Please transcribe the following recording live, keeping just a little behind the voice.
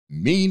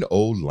Mean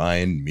Old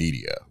Lion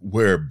Media,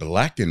 where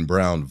black and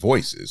brown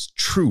voices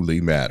truly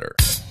matter.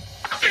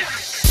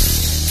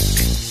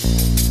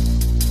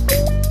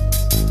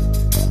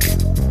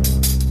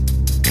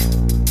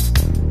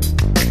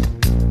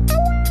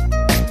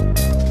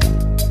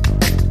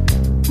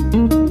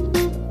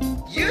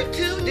 You're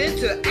tuned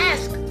into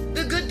Ask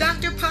the Good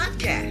Doctor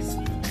podcast.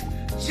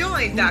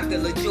 Join Dr.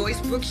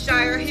 LaJoyce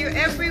Brookshire here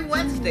every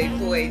Wednesday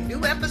for a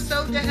new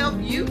episode to help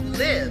you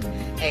live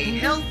a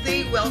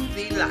healthy,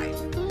 wealthy life.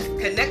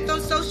 Connect on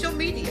social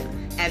media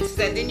and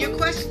send in your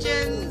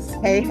questions.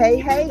 Hey,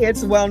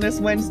 it's Wellness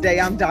Wednesday.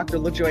 I'm Dr.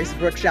 LaJoyce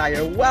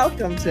Brookshire.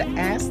 Welcome to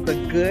Ask the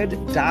Good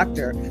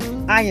Doctor.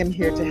 I am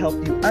here to help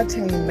you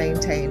attain,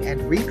 maintain,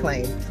 and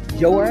reclaim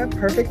your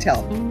perfect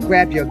health.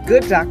 Grab your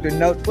Good Doctor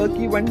notebook.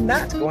 You are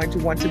not going to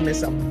want to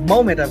miss a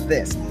moment of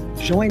this.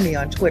 Join me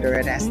on Twitter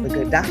at Ask the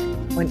Good Doctor,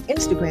 on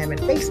Instagram and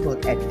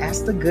Facebook at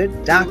Ask the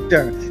Good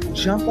Doctor.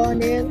 Jump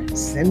on in,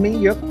 send me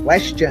your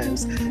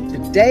questions.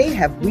 Today,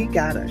 have we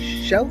got a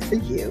show for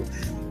you?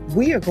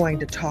 We are going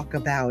to talk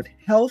about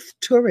health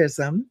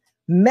tourism,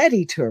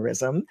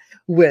 Medi-Tourism,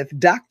 with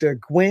Dr.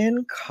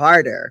 Gwen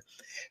Carter.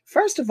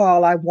 First of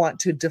all, I want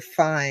to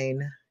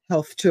define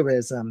health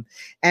tourism,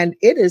 and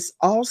it is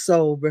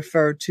also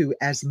referred to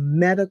as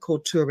medical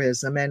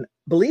tourism. And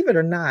believe it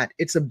or not,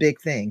 it's a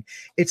big thing.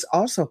 It's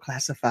also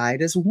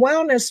classified as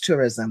wellness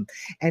tourism,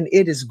 and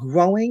it is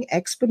growing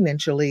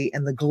exponentially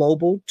in the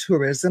global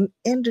tourism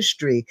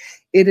industry.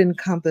 It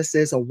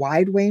encompasses a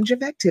wide range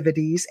of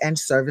activities and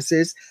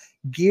services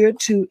geared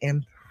to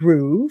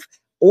improve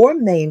or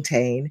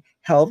maintain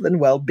health and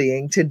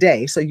well-being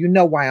today. So you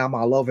know why I'm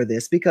all over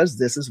this, because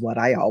this is what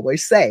I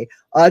always say: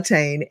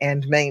 attain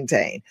and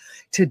maintain.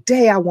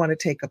 Today, I want to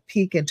take a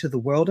peek into the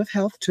world of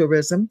health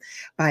tourism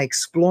by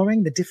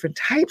exploring the different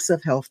types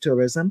of health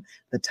tourism,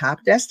 the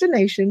top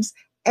destinations,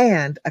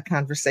 and a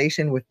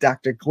conversation with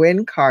Dr.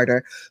 Gwen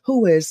Carter,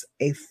 who is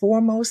a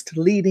foremost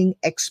leading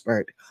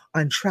expert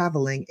on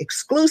traveling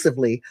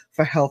exclusively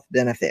for health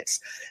benefits.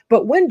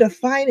 But when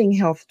defining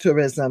health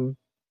tourism,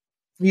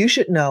 you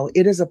should know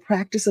it is a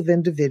practice of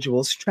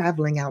individuals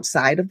traveling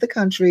outside of the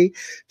country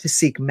to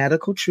seek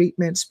medical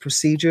treatments,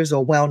 procedures,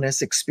 or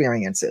wellness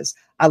experiences.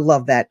 I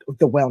love that,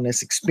 the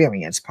wellness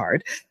experience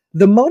part.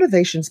 The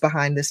motivations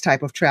behind this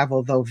type of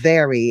travel, though,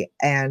 vary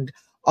and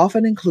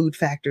often include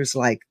factors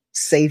like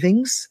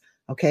savings,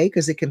 okay,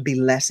 because it can be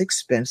less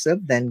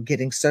expensive than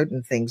getting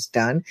certain things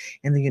done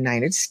in the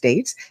United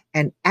States,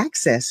 and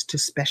access to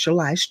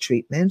specialized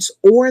treatments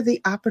or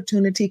the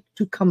opportunity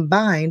to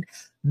combine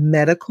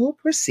medical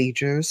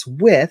procedures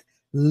with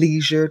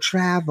leisure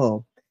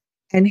travel.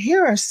 And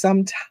here are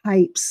some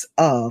types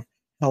of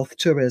health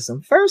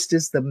tourism. First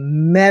is the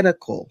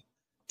medical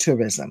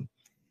tourism.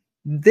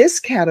 This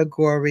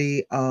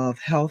category of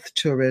health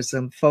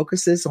tourism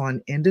focuses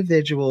on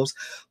individuals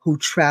who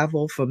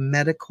travel for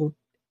medical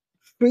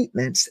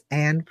treatments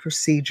and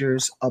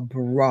procedures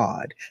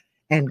abroad.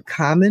 And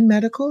common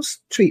medical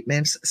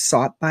treatments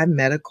sought by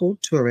medical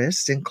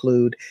tourists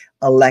include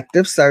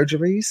elective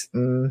surgeries,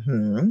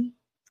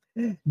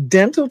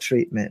 dental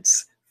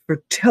treatments,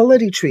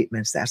 fertility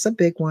treatments, that's a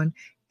big one,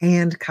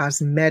 and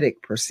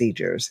cosmetic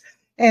procedures.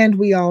 And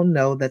we all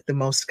know that the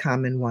most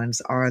common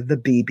ones are the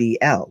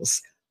BBLs,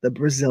 the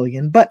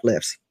Brazilian butt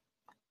lifts.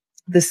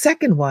 The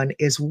second one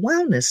is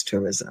wellness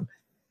tourism.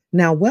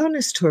 Now,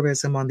 wellness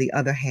tourism, on the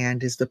other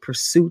hand, is the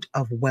pursuit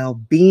of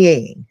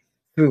well-being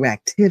through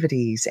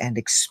activities and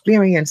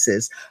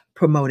experiences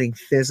promoting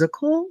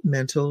physical,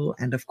 mental,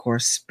 and of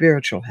course,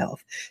 spiritual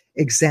health.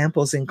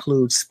 Examples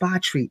include spa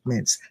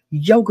treatments,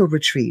 yoga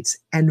retreats,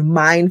 and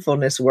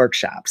mindfulness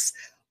workshops.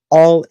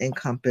 All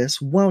encompass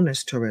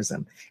wellness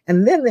tourism.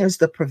 And then there's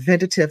the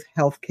preventative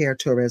healthcare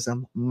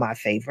tourism, my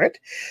favorite.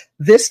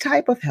 This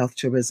type of health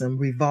tourism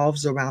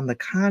revolves around the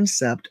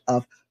concept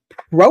of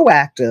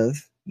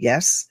proactive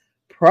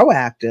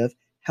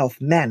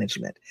health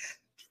management.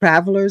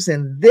 Travelers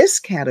in this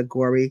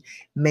category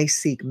may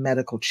seek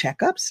medical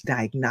checkups,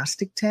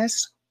 diagnostic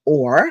tests,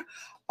 or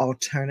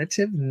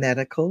alternative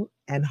medical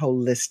and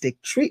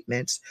holistic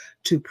treatments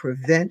to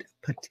prevent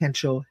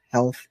potential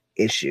health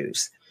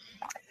issues.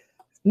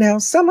 Now,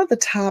 some of the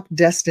top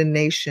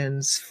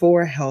destinations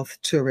for health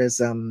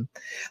tourism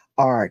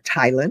are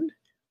Thailand,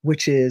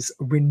 which is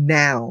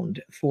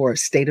renowned for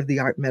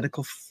state-of-the-art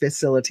medical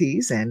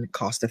facilities and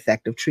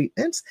cost-effective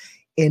treatments;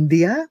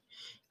 India,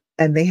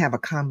 and they have a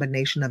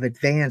combination of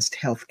advanced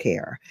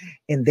healthcare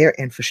in their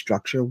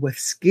infrastructure with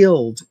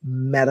skilled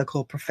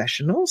medical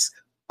professionals,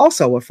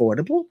 also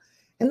affordable.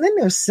 And then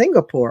there's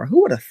Singapore.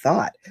 Who would have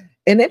thought?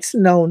 And it's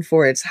known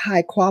for its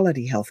high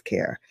quality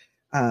healthcare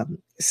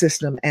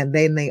system, and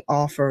then they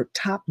offer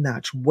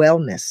top-notch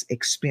wellness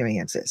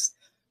experiences.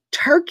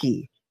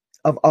 Turkey,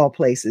 of all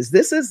places,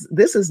 this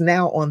is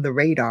now on the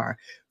radar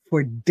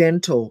for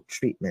dental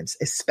treatments,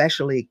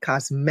 especially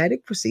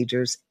cosmetic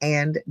procedures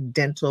and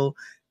dental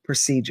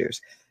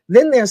procedures.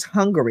 Then there's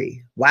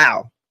Hungary.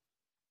 Wow.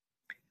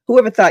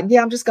 Whoever thought,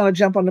 yeah, I'm just going to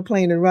jump on the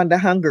plane and run to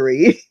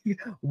Hungary.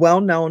 Well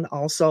known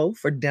also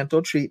for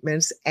dental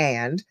treatments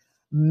and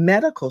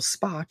medical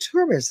spa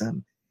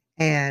tourism.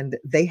 and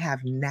they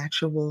have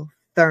natural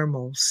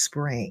thermal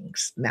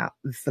springs. Now,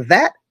 for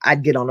that,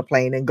 I'd get on a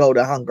plane and go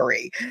to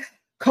Hungary.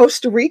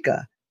 Costa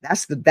Rica,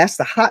 that's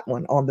the hot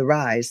one on the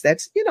rise.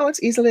 That's,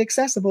 it's easily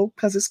accessible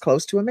because it's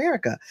close to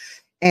America.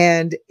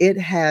 And it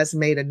has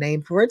made a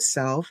name for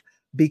itself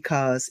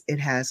because it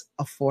has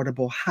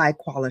affordable, high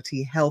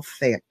quality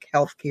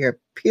healthcare,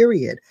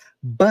 period.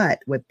 But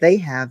what they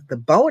have, the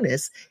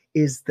bonus,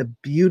 is the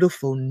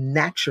beautiful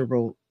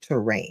natural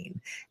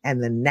terrain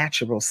and the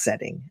natural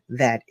setting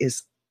that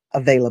is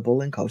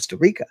available in Costa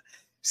Rica.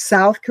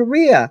 South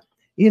Korea,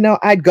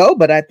 I'd go,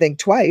 but I think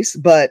twice.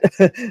 But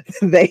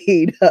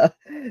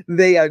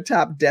they are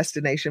top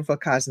destination for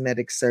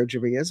cosmetic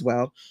surgery as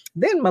well.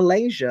 Then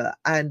Malaysia,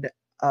 and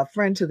a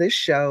friend to this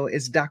show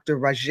is Dr.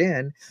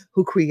 Rajan,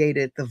 who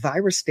created the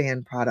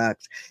Virustan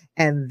product,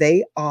 and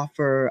they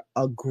offer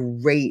a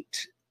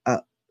great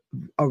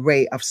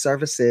array of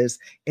services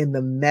in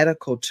the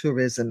medical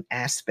tourism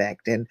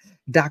aspect. And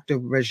Dr.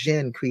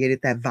 Rajan created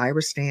that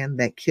Virustan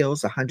that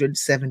kills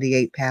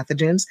 178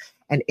 pathogens.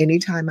 And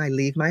anytime I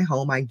leave my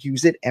home, I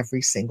use it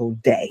every single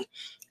day.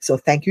 So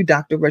thank you,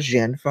 Dr.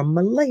 Rajan from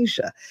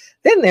Malaysia.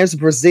 Then there's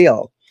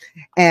Brazil.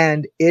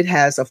 And it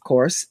has, of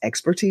course,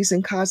 expertise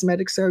in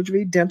cosmetic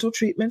surgery, dental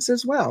treatments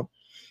as well.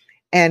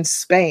 And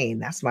Spain,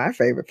 that's my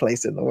favorite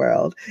place in the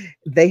world.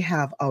 They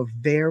have a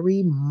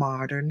very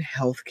modern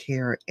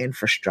healthcare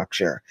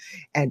infrastructure,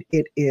 and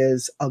it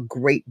is a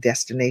great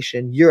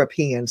destination.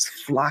 Europeans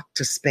flock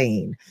to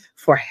Spain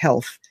for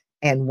health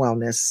and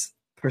wellness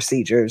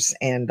procedures,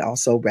 and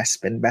also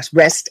rest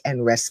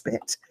and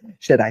respite,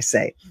 should I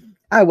say.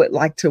 I would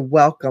like to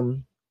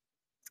welcome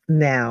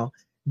now,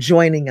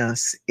 joining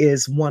us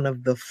is one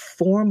of the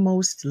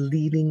foremost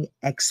leading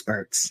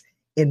experts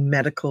in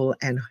medical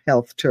and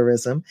health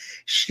tourism.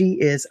 She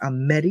is a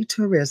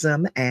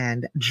Medi-Tourism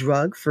and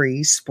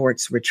drug-free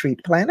sports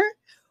retreat planner,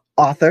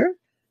 author,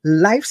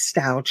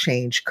 lifestyle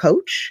change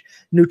coach,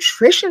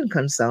 nutrition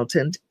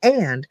consultant,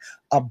 and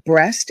a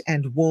breast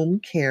and womb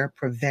care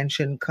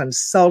prevention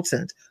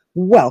consultant.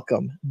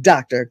 Welcome,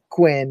 Dr.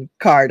 Gwen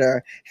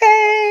Carter.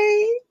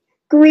 Hey!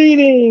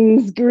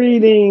 Greetings,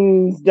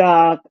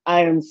 Doc.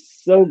 I am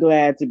so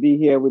glad to be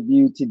here with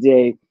you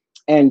today.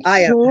 And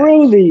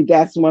truly,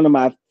 that's one of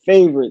my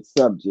favorite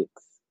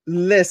subjects.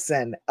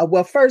 Listen,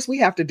 well, first we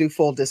have to do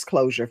full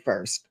disclosure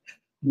first.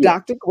 Yeah.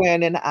 Dr.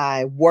 Gwen and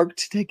I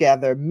worked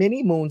together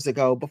many moons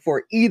ago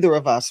before either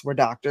of us were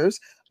doctors,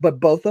 but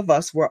both of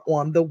us were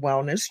on the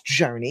wellness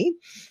journey.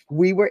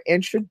 We were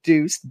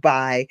introduced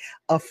by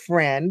a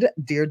friend,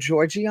 dear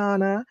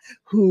Georgiana,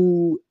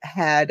 who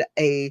had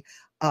a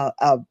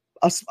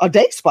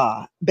day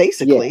spa,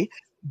 basically. Yeah.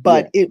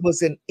 But it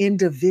was an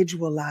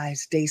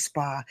individualized day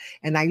spa.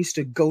 And I used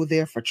to go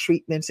there for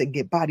treatments and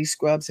get body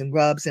scrubs and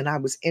rubs. And I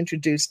was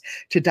introduced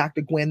to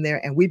Dr. Gwen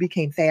there, and we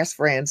became fast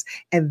friends.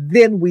 And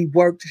then we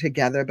worked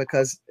together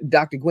because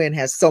Dr. Gwen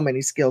has so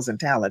many skills and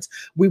talents.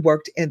 We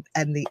worked in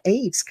the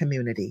AIDS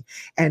community,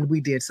 and we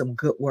did some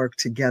good work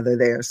together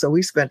there. So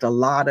we spent a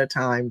lot of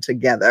time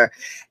together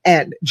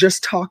and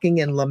just talking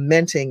and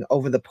lamenting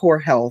over the poor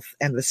health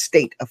and the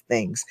state of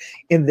things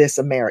in these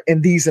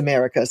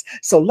Americas.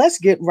 So let's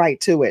get right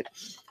to it.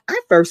 I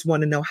first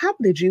want to know, how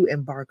did you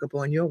embark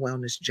upon your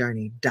wellness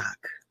journey, Doc?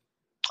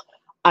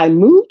 I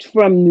moved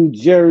from New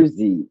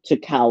Jersey to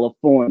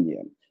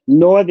California,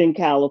 Northern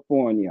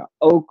California,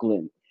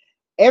 Oakland.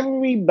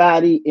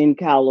 Everybody in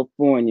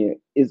California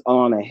is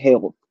on a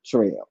health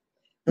trail.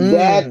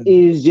 That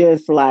is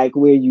just like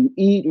where you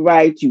eat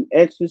right, you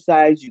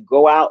exercise, you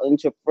go out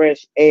into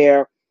fresh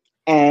air,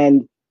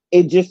 and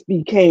it just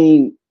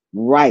became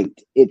right.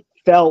 It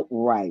felt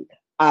right.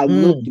 I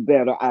looked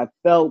better, I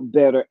felt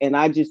better, and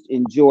I just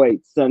enjoyed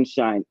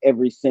sunshine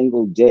every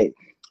single day.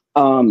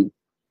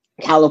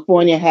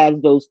 California has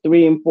those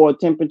 3 and 4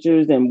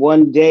 temperatures in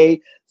one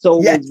day.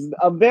 So it was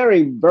a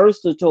very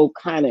versatile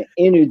kind of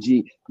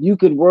energy. You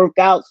could work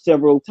out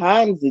several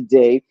times a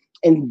day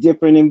in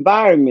different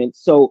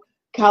environments. So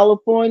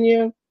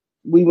California,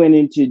 we went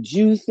into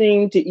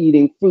juicing, to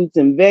eating fruits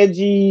and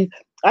veggies.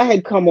 I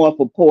had come off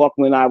of pork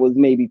when I was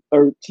maybe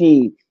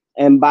 13.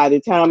 And by the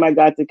time I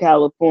got to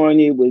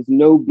California, it was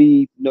no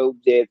beef, no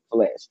dead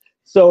flesh.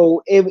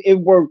 So it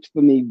worked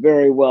for me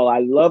very well. I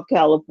love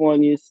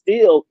California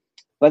still,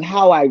 but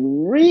how I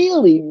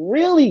really,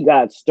 really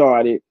got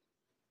started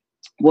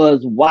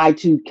was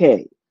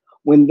Y2K.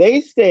 When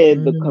they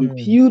said the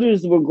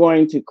computers were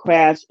going to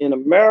crash in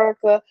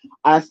America,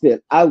 I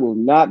said, I will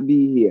not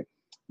be here.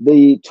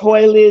 The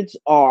toilets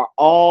are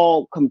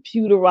all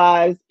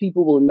computerized.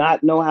 People will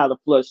not know how to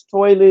flush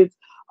toilets.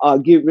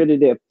 Get rid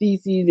of their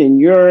feces and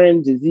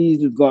urine.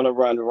 Disease is going to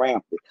run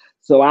rampant.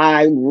 So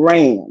I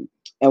ran.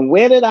 And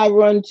where did I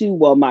run to?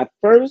 Well, my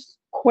first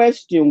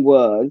question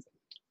was,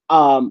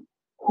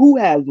 who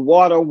has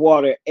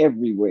water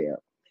everywhere?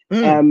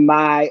 And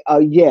my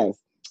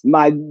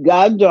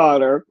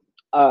goddaughter,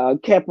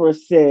 Kepra,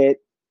 said,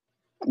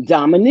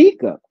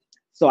 Dominica.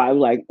 So I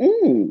was like,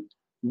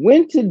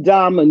 Went to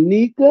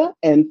Dominica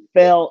and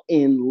fell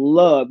in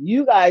love.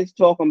 You guys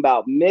talking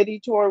about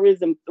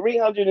Medi-Tourism,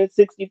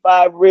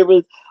 365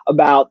 rivers,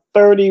 about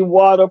 30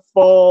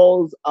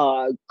 waterfalls,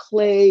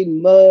 clay,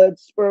 mud,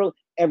 spur,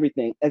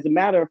 everything. As a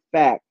matter of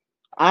fact,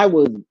 I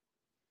was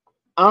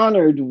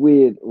honored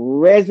with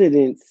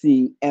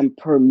residency and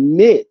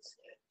permits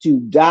to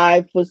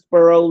dive for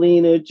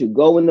spirulina, to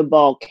go in the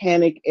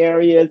volcanic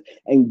areas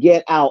and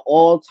get out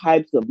all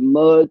types of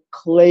mud,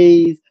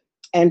 clays,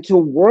 and to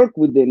work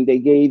with them. They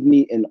gave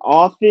me an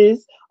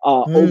office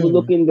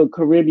overlooking the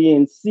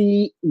Caribbean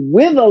Sea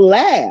with a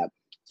lab.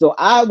 So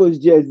I was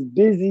just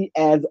busy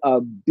as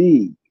a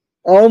bee.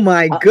 Oh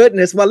my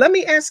goodness. Well, let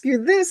me ask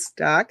you this,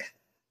 Doc.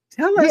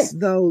 Tell us, Yeah.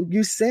 though,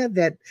 you said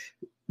that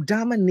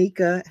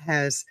Dominica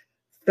has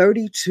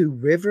 32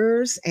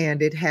 rivers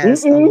and it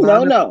has a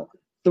lot of... No. Okay.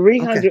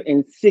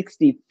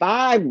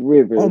 365 Oh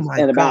rivers my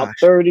and about gosh.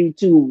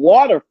 32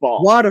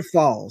 waterfalls.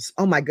 Waterfalls.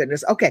 Oh my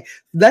goodness. Okay.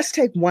 Let's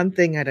take one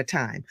thing at a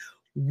time.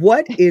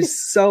 What is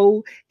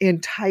so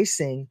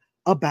enticing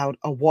about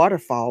a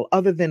waterfall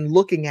other than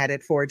looking at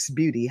it for its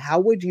beauty? How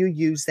would you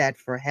use that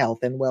for health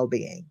and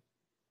well-being?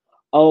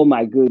 Oh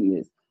my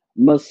goodness.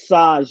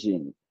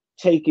 Massaging,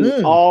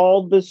 taking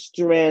all the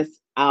stress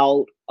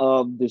out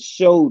of the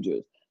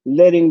shoulders,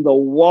 letting the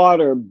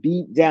water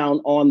beat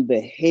down on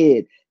the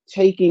head,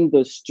 taking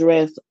the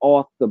stress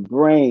off the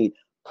brain,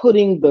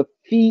 putting the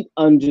feet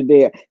under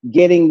there,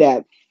 getting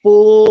that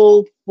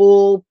full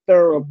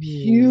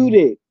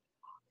therapeutic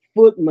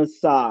foot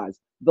massage,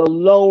 the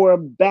lower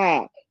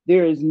back.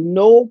 There is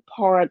no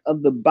part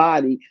of the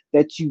body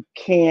that you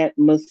can't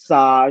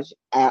massage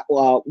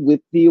with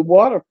the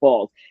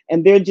waterfalls.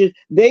 And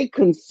they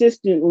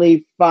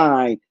consistently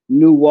find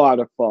new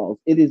waterfalls.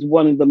 It is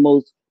one of the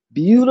most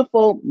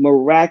beautiful,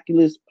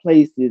 miraculous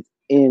places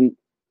in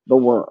the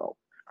world.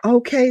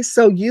 Okay,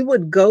 so you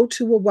would go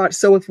to a water.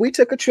 So if we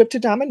took a trip to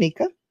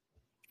Dominica,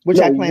 which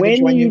No, I plan to when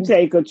join you you,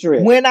 take a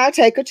trip. when I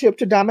take a trip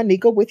to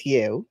Dominica with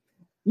you,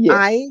 Yes.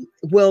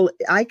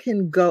 I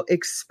can go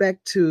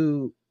expect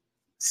to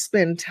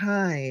spend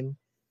time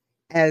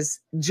as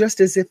just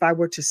as if I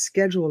were to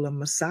schedule a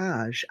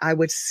massage. I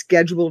would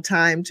schedule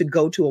time to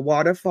go to a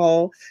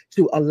waterfall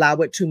to allow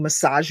it to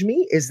massage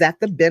me. Is that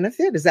the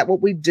benefit? Is that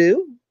what we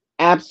do?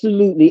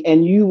 Absolutely.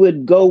 And you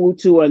would go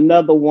to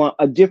another one,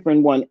 a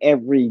different one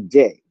every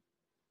day.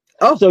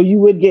 Oh, So you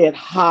would get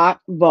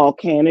hot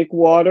volcanic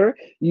water.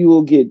 You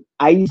will get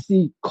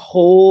icy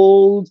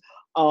cold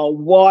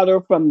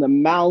water from the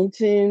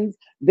mountains.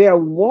 Their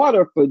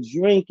water for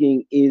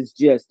drinking is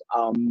just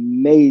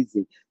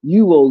amazing.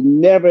 You will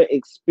never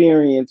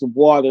experience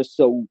water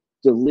so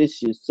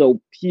delicious, so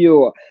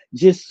pure,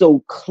 just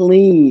so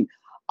clean.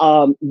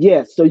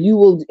 Yes, so you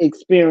will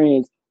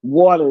experience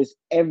waters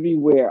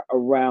everywhere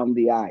around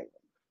the island.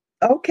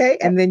 okay.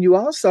 And then you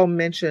also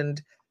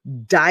mentioned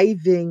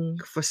diving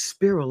for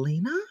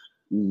spirulina.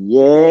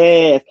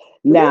 Yes.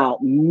 Now,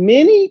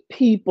 many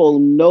people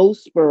know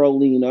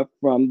spirulina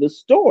from the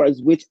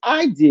stores, which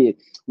I did.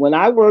 When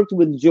I worked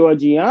with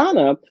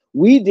Georgiana,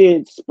 we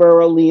did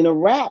spirulina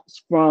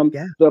wraps from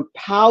the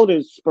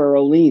powdered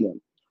spirulina.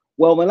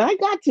 Well, when I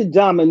got to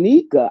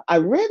Dominica, I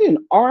read an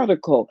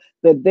article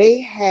that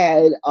they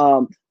had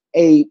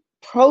a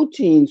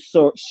protein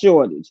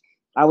shortage.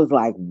 I was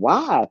like,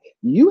 wow,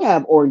 you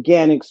have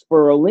organic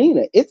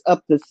spirulina. It's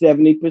up to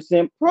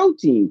 70%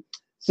 protein.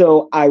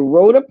 So I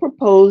wrote a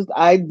proposed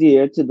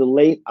idea to the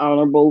late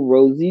Honorable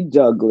Rosie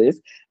Douglas,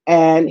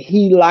 and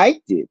he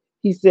liked it.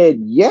 He said,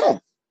 yes,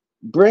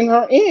 bring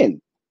her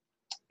in.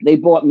 They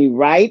brought me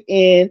right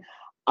in.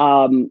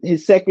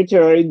 His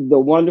secretary, the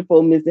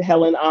wonderful Mrs.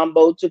 Helen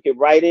Ambo, took it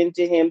right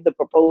into him, the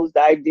proposed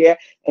idea,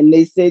 and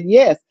they said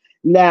yes.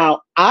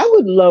 Now, I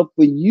would love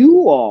for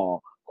you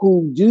all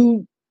who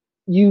do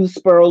use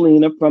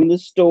spirulina from the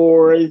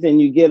stores and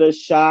you get a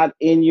shot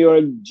in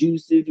your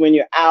juices when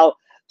you're out,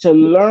 to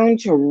learn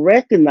to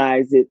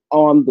recognize it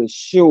on the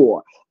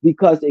shore,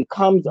 because it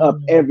comes up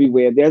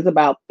everywhere. There's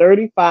about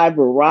 35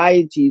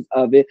 varieties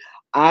of it.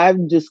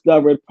 I've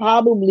discovered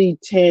probably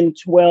 10,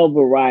 12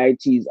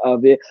 varieties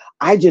of it.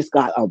 I just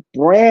got a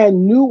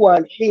brand new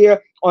one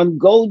here on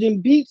Golden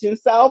Beach in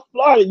South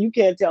Florida. You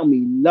can't tell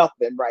me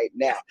nothing right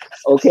now,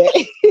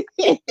 okay?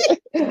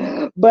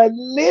 But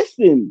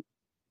listen,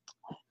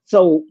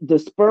 so the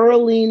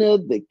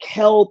spirulina, the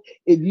kelp,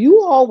 if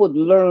you all would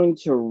learn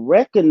to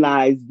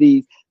recognize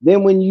these,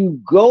 then when you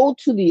go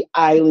to the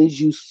islands,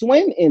 you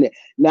swim in it.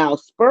 Now,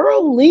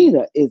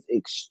 spirulina is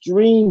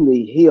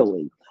extremely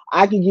healing.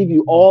 I can give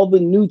you all the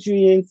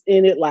nutrients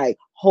in it, like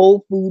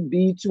whole food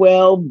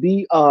B12,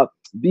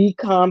 B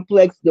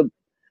complex. The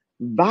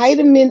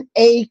vitamin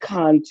A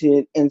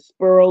content in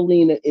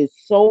spirulina is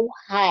so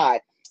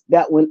high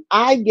that when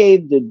I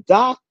gave the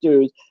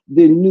doctors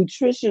the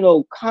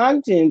nutritional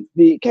content,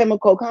 the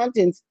chemical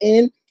contents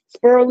in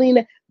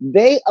spirulina,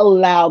 they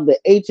allowed the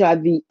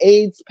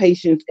HIV/AIDS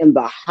patients in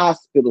the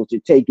hospital to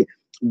take it.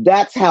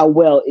 That's how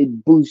well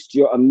it boosts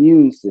your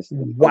immune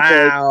system.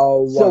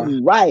 Wow. Okay?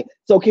 So, right.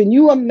 So can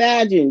you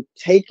imagine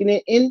taking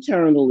it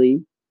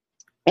internally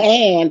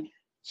and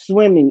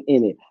swimming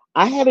in it?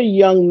 I had a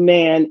young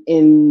man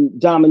in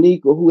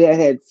Dominica who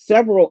had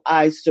several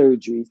eye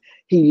surgeries.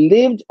 He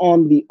lived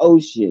on the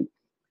ocean.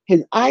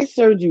 His eye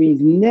surgeries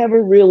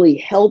never really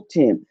helped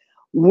him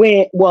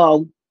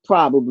well,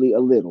 probably a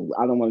little.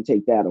 I don't want to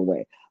take that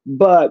away.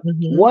 But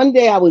one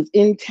day I was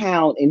in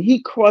town and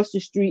he crossed the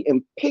street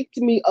and picked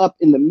me up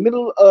in the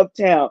middle of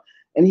town.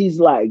 And he's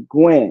like,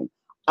 Gwen,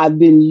 I've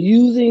been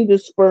using the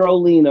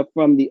spirulina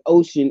from the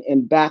ocean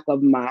in back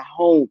of my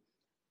home.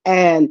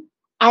 And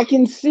I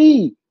can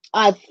see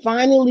I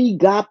finally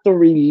got the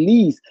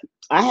release.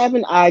 I have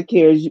an eye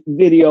care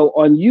video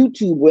on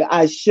YouTube where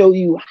I show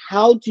you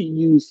how to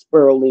use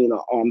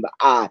spirulina on the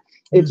eye.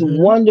 It's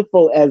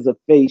wonderful as a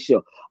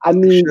facial. I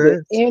mean,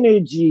 the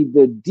energy,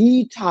 the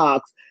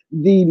detox,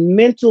 the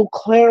mental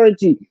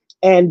clarity.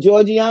 And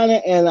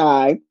Georgiana and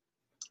I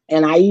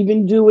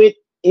even do it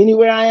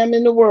anywhere I am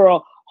in the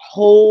world,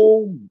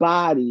 whole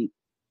body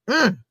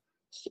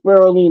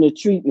spirulina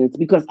treatments,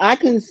 because I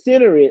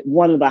consider it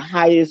one of the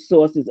highest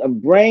sources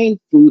of brain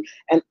food,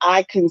 and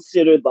I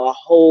consider the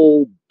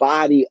whole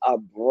body a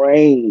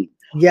brain.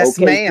 Yes,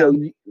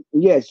 ma'am. So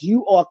yes,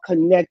 you are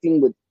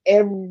connecting with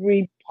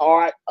every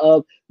part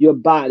of your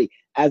body.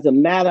 As a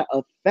matter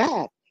of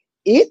fact,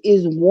 it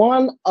is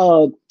one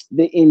of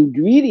the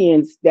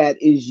ingredients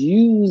that is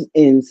used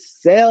in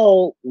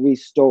cell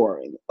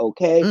restoring.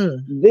 Okay,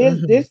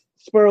 this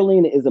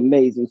spirulina is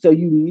amazing. So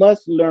you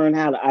must learn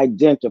how to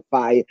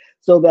identify it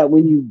so that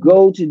when you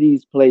go to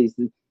these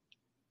places,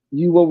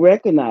 you will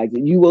recognize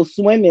it. You will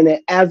swim in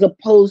it as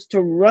opposed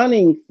to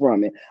running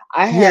from it.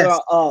 I had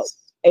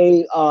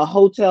a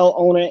hotel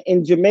owner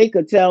in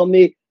Jamaica tell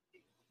me,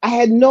 I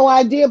had no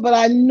idea, but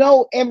I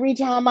know every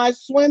time I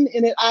swim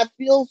in it, I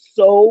feel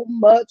so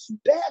much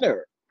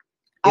better.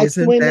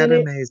 Isn't that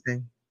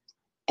amazing?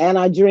 And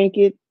I drink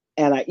it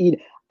and I eat it.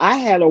 I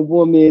had a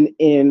woman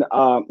in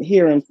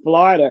here in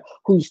Florida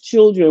whose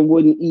children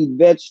wouldn't eat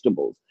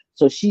vegetables.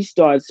 So she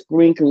started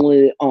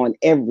sprinkling it on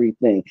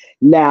everything.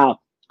 Now,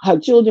 her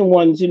children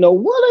wanted to know,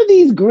 what are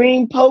these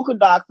green polka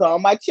dots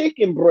on my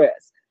chicken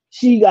breast?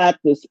 She got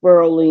the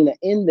spirulina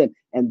in them,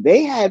 and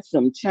they had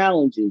some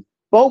challenges.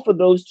 Both of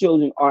those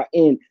children are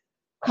in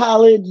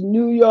college,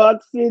 New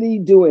York City,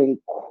 doing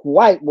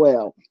quite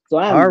well. So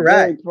I'm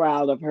very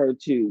proud of her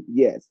too.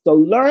 Yes. So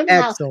learn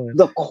how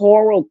the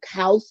coral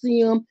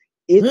calcium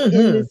is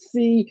in the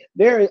sea.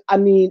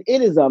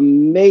 It is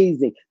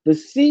amazing. The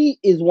sea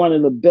is one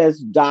of the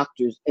best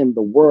doctors in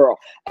the world.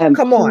 And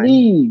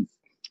please,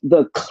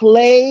 the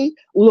clay,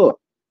 look,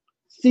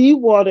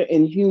 seawater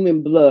and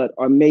human blood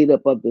are made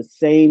up of the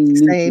same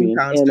nutrients.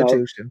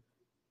 Constitution.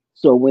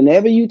 So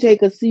whenever you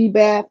take a sea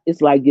bath,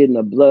 it's like getting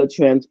a blood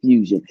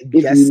transfusion. If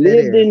you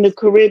lived in the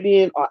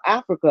Caribbean or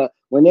Africa,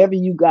 whenever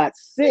you got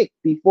sick,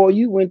 before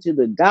you went to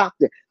the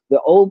doctor, the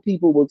old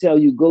people will tell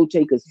you, go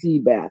take a sea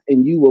bath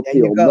and you will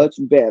feel much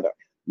better.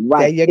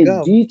 Right. It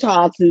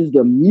detoxes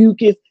the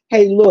mucus.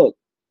 Hey, look,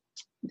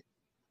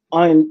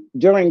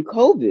 during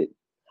COVID,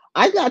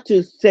 I got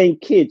to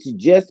St. Kitts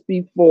just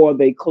before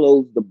they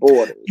closed the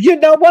borders. You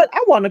know what?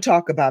 I want to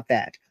talk about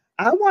that.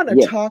 I want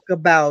to talk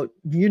about,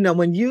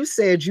 when you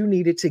said you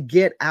needed to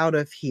get out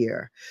of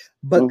here,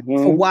 but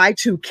for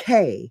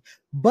Y2K,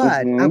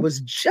 but I was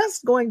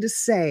just going to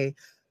say,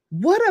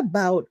 what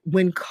about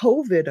when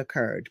COVID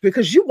occurred?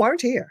 Because you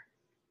weren't here.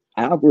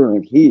 I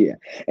weren't here.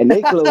 And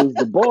they closed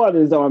the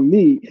borders on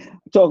me.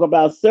 Talk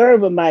about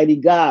serve a mighty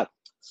God.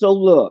 So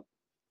look,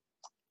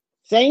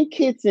 St.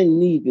 Kitts and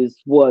Nevis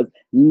was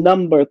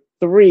number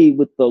 3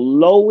 with the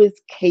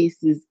lowest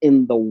cases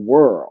in the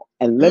world.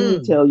 And let me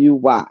tell you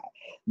why.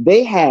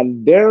 They have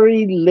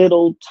very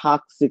little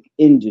toxic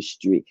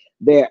industry.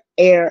 Their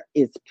air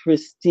is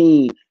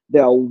pristine.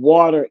 Their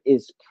water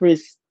is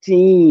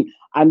pristine.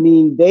 I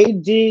mean, they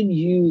did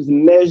use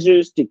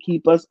measures to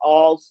keep us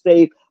all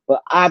safe,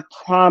 but I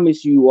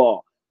promise you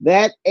all,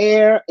 that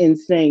air in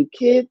St.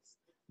 Kitts,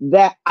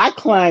 that I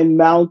climb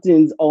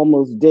mountains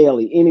almost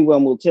daily.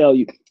 Anyone will tell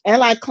you.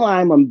 And I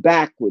climb them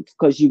backwards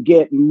because you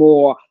get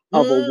more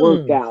of a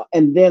workout.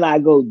 And then I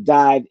go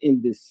dive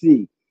in the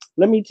sea.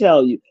 Let me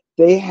tell you,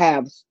 they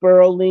have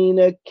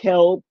spirulina,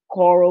 kelp,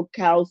 coral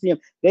calcium.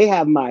 They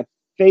have my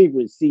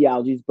favorite sea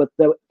algae, but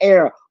the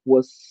air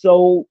was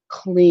so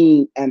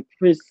clean and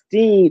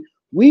pristine.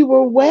 We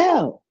were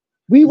well.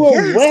 We were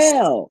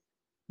well.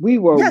 We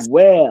were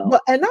well.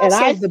 Well, and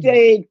I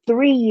stayed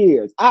 3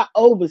 years. I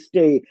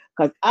overstayed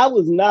because I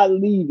was not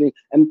leaving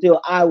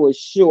until I was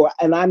sure.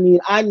 And I mean,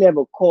 I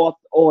never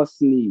coughed or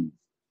sneezed.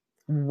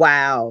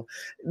 Wow.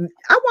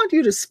 I want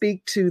you to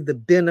speak to the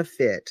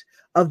benefit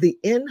of the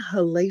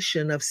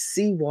inhalation of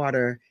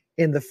seawater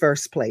in the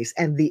first place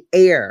and the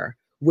air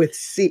with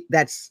sea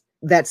that's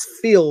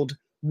filled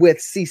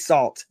with sea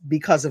salt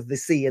because of the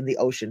sea and the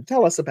ocean.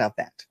 Tell us about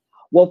that.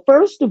 Well,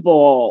 first of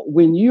all,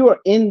 when you are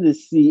in the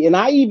sea, and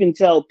I even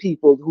tell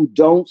people who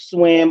don't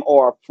swim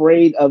or are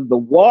afraid of the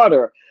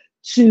water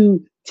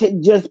to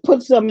just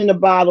put some in a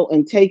bottle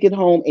and take it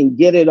home and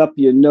get it up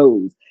your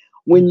nose.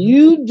 When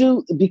you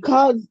do,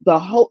 because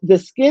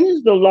the skin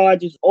is the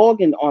largest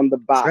organ on the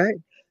body. Right.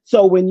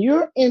 So when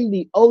you're in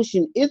the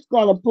ocean, it's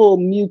going to pull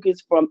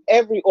mucus from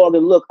every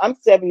organ. Look, I'm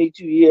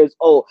 72 years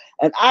old,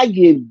 and I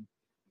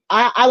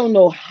don't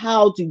know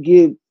how to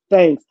give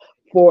thanks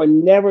for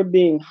never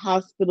being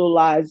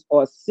hospitalized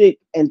or sick.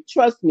 And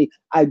trust me,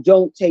 I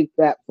don't take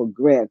that for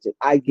granted.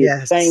 I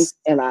give thanks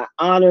and I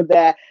honor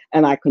that.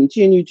 And I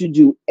continue to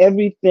do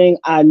everything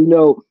I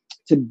know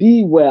to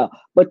be well.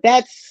 But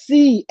that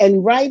sea,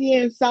 and right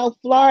here in South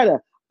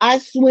Florida, I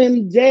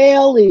swim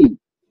daily.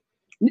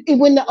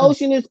 When the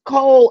ocean is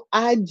cold,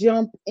 I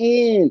jump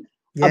in.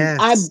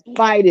 I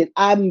fight it.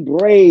 I'm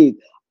brave.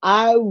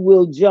 I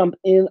will jump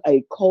in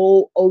a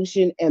cold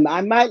ocean, and I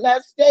might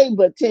not stay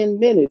but 10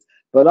 minutes,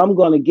 but I'm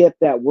going to get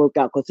that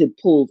workout because it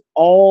pulls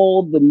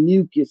all the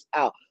mucus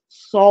out.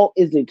 Salt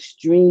is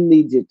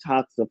extremely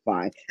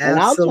detoxifying. Absolutely. And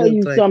I'll tell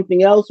you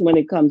something else when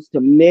it comes to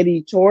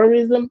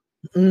Medi-Tourism.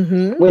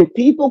 When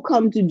people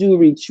come to do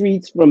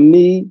retreats with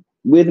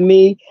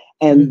me,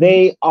 and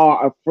they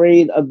are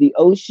afraid of the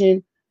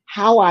ocean,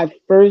 how I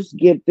first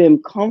get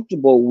them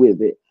comfortable with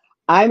it,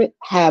 I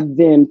have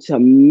them to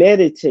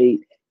meditate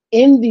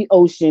in the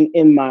ocean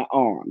in my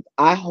arms.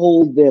 I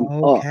hold them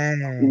up.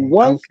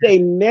 Once they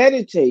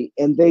meditate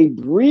and they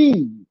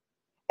breathe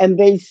and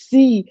they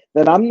see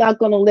that I'm not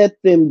going to let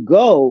them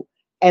go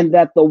and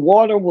that the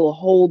water will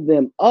hold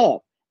them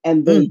up,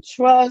 and they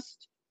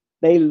trust,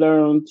 they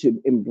learn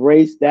to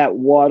embrace that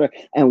water.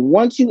 And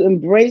once you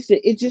embrace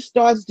it, it just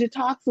starts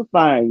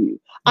detoxifying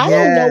you. I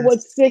don't know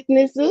what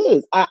sickness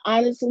is. I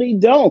honestly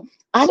don't.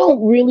 I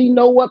don't really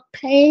know what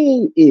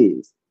pain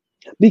is.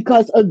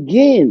 Because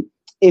again,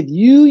 if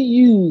you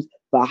use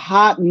the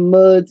hot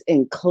muds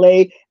and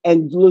clay,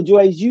 and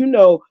LaJoyce, you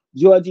know,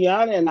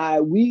 Georgiana and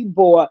I, we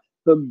bought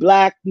the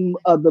black mud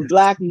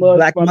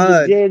from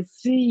the Dead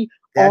Sea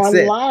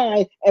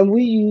online, and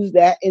we use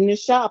that in the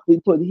shop. We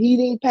put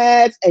heating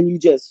pads, and you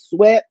just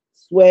sweat.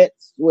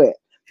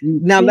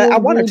 Now, I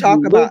want to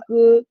talk about.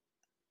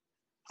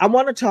 I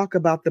want to talk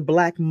about the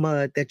black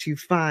mud that you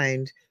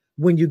find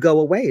when you go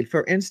away.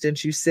 For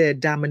instance, you said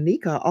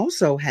Dominica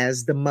also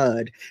has the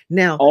mud.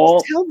 Now,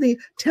 tell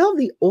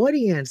the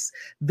audience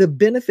the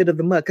benefit of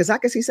the mud, because I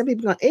can see some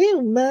people going,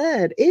 "Ew,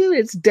 mud! Ew,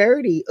 it's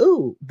dirty."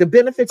 Ooh, the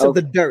benefits of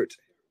the dirt.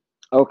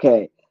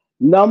 Okay,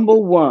 number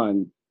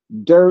one,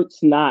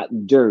 dirt's not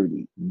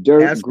dirty.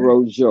 Dirt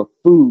grows your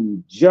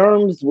food.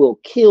 Germs will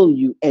kill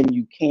you, and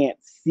you can't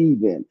see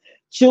them.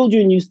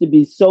 Children used to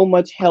be so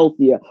much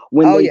healthier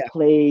when they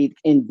played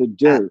in the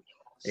dirt.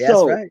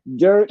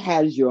 Dirt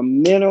has your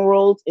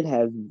minerals, it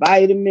has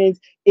vitamins,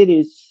 it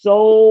is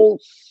so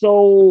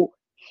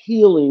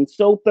healing.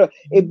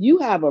 If you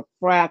have a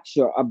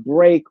fracture, a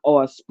break,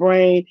 or a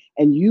sprain,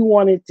 and you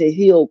want it to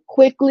heal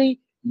quickly,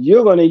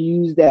 you're going to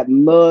use that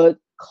mud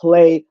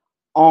clay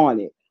on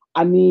it.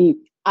 I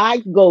mean, I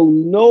go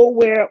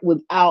nowhere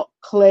without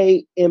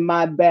clay in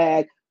my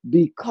bag,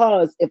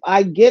 because if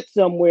I get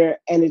somewhere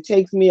and it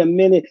takes me a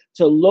minute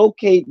to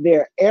locate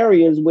their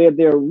areas where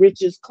their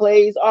richest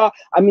clays are.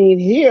 I mean,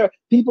 here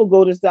people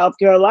go to South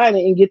Carolina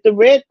and get the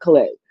red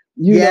clay,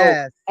 you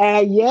know,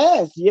 and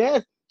yes.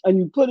 And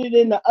you put it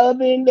in the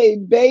oven, they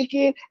bake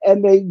it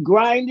and they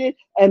grind it,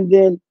 and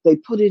then they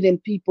put it in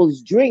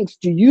people's drinks.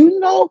 Do you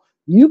know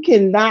you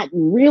cannot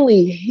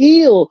really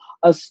heal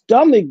a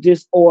stomach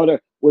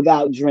disorder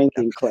without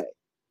drinking clay?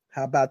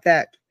 How about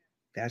that?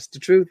 That's the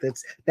truth.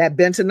 It's that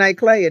bentonite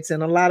clay. It's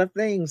in a lot of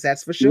things.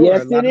 That's for sure.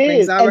 Yes, a lot of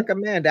things I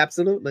recommend.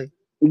 Absolutely.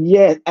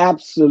 Yes,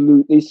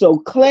 absolutely. So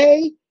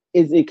clay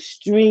is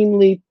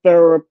extremely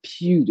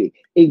therapeutic.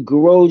 It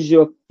grows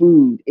your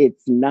food.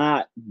 It's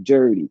not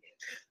dirty.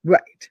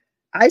 Right.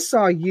 I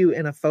saw you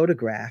in a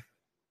photograph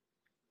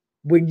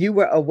when you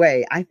were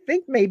away. I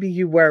think maybe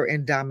you were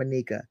in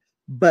Dominica,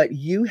 but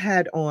she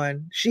had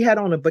on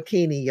a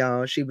bikini,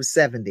 y'all. She was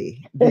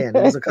 70 then.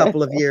 It was a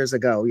couple of years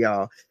ago,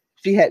 y'all.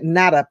 She had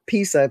not a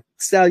piece of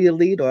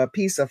cellulite or a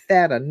piece of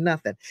fat or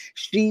nothing.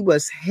 She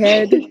was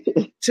head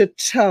to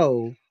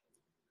toe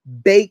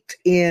baked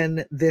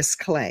in this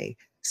clay.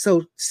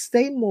 So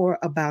say more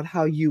about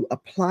how you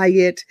apply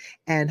it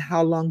and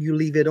how long you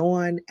leave it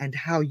on and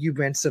how you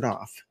rinse it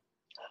off.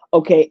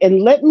 Okay,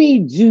 and let me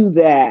do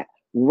that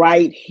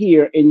right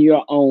here in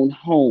your own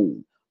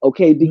home.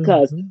 Okay,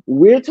 because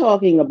we're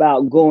talking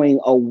about going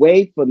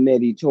away for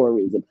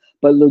Medi-Tourism.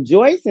 But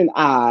LaJoyce and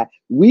I,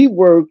 we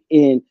work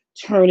in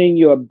turning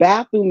your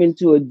bathroom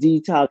into a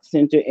detox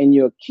center and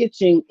your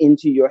kitchen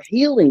into your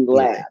healing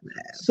lab.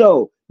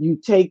 So you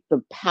take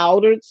the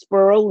powdered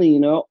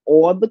spirulina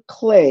or the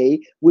clay,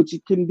 which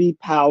it can be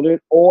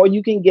powdered, or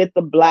you can get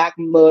the black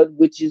mud,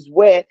 which is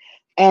wet.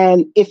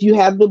 And if you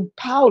have the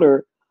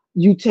powder,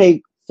 you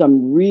take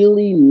some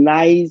really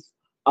nice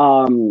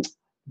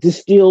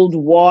distilled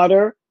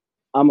water.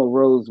 I'm a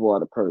rose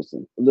water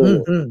person. A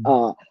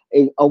little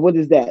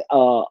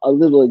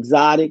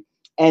exotic.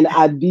 And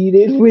I beat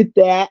it with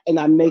that, and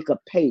I make a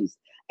paste,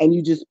 and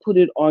you just put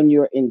it on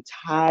your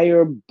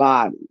entire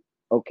body.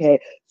 Okay,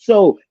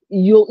 so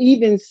you'll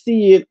even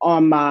see it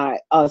on my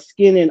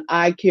skin and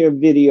eye care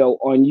video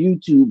on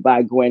YouTube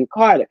by Gwen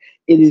Carter.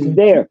 It is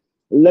there.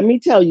 Let me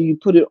tell you, you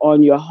put it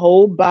on your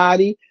whole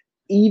body.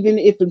 even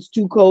if it's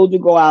too cold to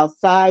go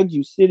outside,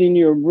 you sit in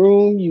your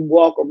room, you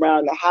walk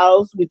around the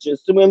house with your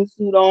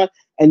swimsuit on,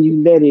 and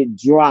you let it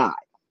dry.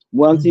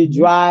 Once it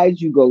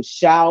dries, you go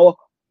shower,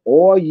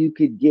 or you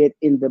could get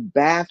in the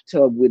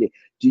bathtub with it.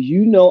 Do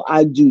you know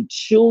I do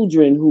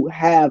children who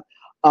have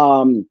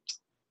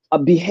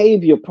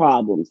behavior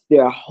problems,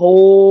 their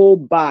whole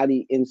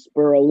body in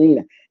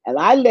spirulina. And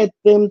I let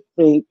them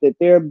think that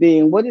they're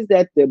being, what is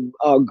that? The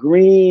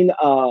green,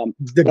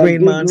 the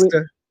green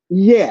monster.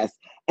 Yes.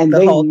 And the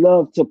they Hulk.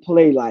 love to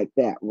play like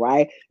that,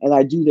 right? And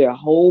I do their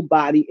whole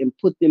body and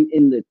put them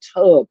in the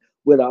tub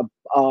with a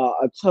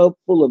tub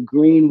full of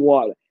green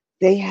water.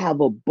 They have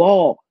a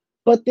ball,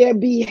 but their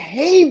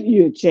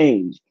behavior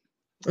changed.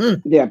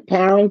 Their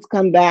parents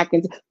come back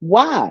and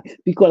why?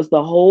 Because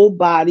the whole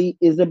body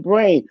is a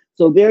brain.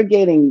 So they're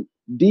getting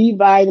B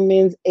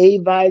vitamins, A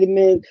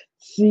vitamins,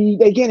 C,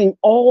 they're getting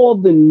all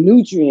the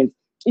nutrients.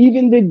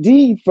 Even the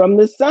D from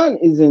the sun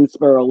is in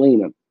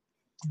spirulina.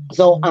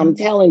 So I'm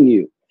telling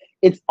you,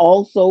 it's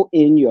also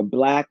in your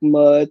black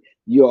mud,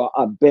 your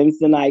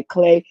bentonite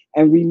clay.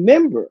 And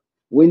remember,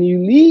 when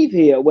you leave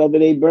here, whether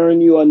they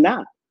burn you or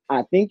not,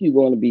 I think you're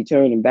going to be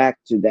turning back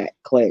to that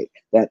clay,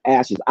 that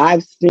ashes.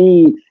 I've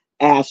seen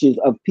ashes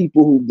of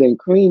people who've been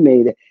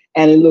cremated,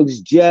 and it looks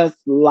just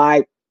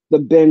like the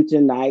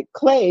bentonite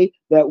clay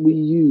that we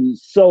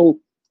use. So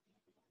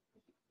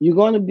you're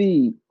going to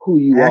be who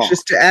you are.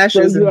 Ashes to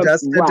ashes and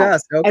dust to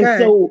dust. Okay.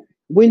 And so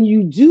when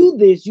you do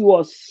this, you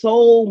are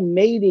soul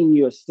mating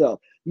yourself.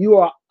 You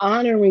are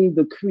honoring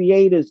the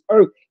Creator's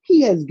earth.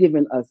 He has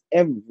given us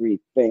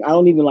everything. I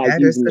don't even like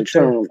using the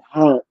term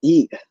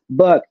eat,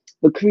 but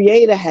the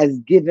Creator has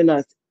given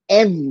us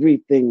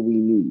everything we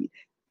need.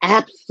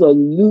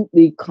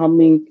 Absolutely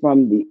coming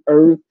from the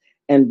earth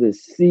and the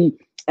sea.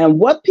 And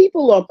what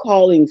people are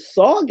calling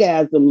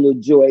sargassum,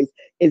 LaJoyce,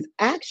 is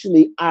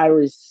actually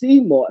Irish sea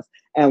moss.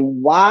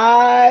 And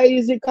why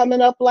is it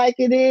coming up like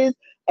it is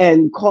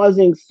and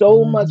causing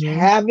so much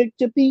havoc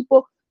to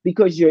people?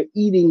 Because you're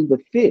eating the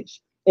fish.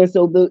 And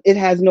so it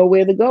has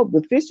nowhere to go.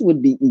 The fish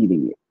would be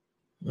eating it.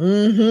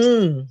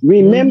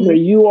 Remember,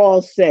 you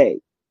all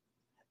say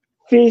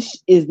fish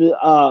is the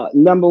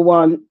number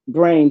one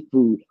brain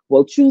food.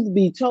 Well, truth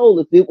be told,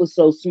 if it was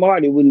so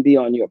smart, it wouldn't be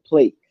on your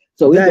plate.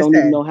 So it don't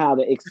even know how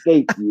to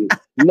escape you.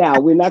 Now,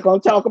 we're not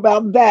going to talk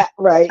about that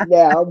right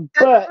now,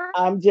 but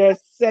I'm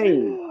just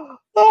saying,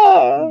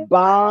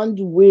 bond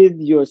with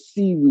your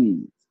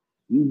seaweeds.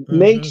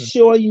 Make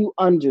sure you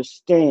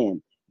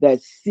understand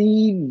that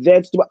sea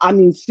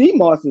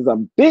moss is a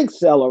big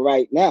seller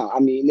right now. I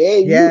mean,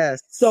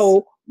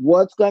 so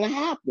what's going to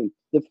happen?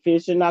 The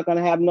fish are not going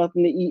to have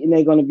nothing to eat and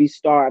they're going to be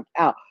starved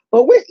out.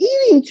 But we're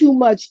eating too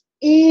much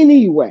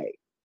anyway.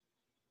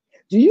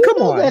 Do you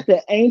know that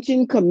the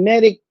ancient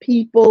Kemetic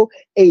people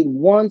ate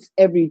once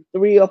every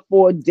 3 or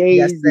 4 days,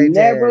 yes, they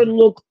never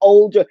looked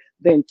older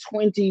than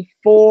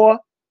 24,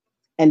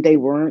 and they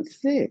weren't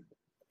sick?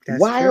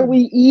 Why are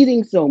we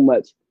eating so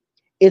much?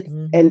 It's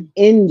an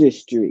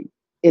industry.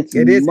 It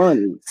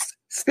money.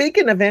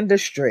 Speaking of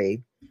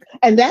industry.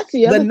 And that's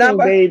the other thing,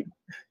 babe,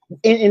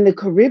 in the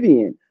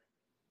Caribbean,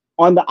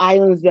 on the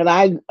islands that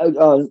I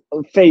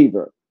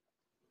favor,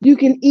 you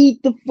can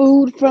eat the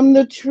food from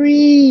the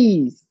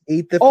trees.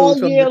 Eat the food all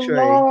from year the tree.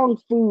 long,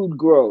 food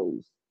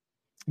grows.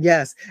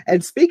 Yes.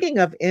 And speaking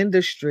of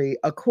industry,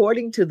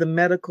 according to the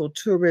Medical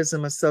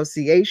Tourism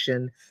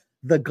Association,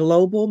 the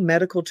global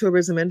medical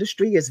tourism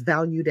industry is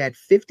valued at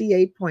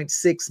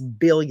 $58.6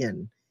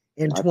 billion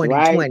in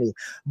 2020. Right.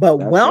 But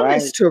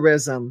wellness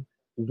tourism,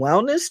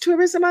 on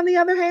the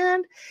other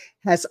hand,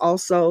 has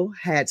also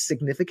had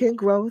significant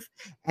growth.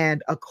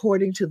 And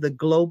according to the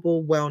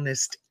Global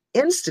Wellness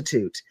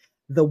Institute,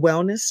 the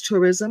wellness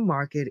tourism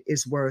market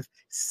is worth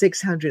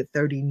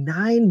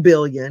 $639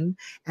 billion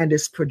and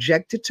is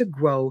projected to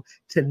grow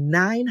to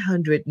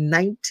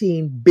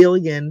 $919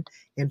 billion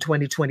in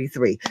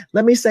 2023.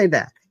 Let me say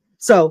that.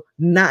 So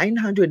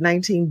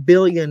 $919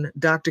 billion,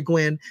 Dr.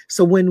 Gwen.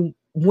 So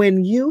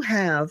when you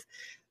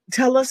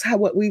tell us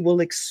what we will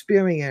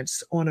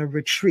experience on a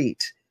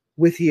retreat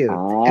with you,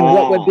 and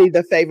what would be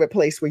the favorite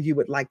place where you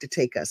would like to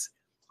take us?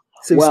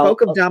 So you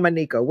spoke of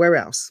Dominica. Where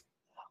else?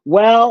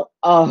 Well,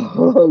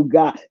 oh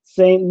God,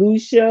 St.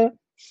 Lucia,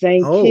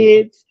 St.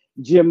 Kitts,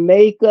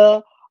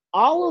 Jamaica,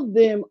 all of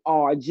them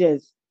are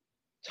just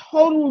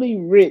totally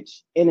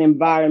rich in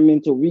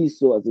environmental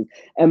resources.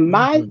 And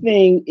my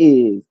thing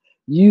is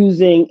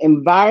using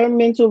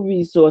environmental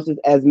resources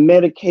as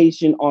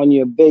medication on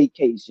your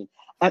vacation.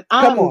 And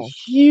I'm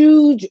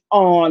huge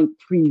on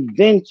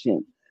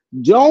prevention.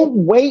 Don't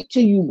wait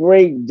till you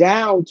break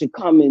down to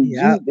come and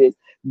do this.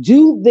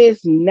 Do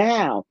this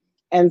now.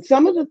 And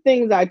some of the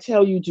things I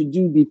tell you to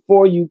do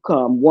before you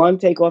come: 1,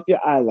 take off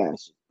your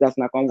eyelashes. That's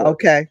not going to work.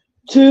 Okay.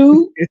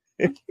 2,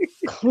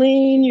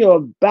 clean your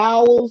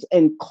bowels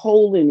and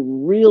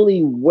colon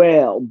really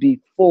well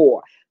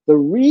before. The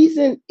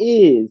reason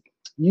is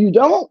you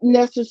don't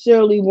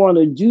necessarily want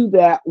to do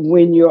that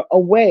when you're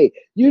away.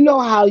 You know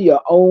how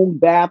your own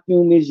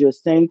bathroom is your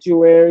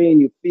sanctuary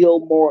and you feel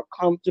more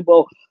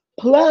comfortable.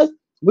 Plus,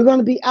 We're going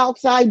to be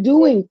outside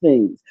doing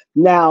things.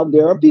 Now,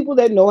 there are people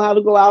that know how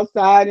to go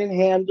outside and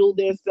handle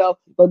themselves,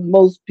 but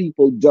most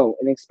people don't,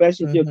 and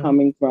especially if you're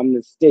coming from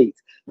the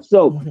States.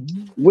 So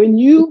when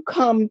you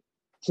come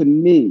to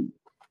me,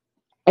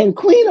 and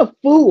Queen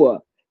Afua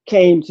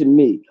came to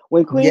me.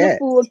 When Queen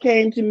Afua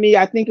came to me,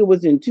 I think it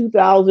was in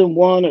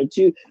 2001 or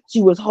 2,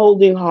 she was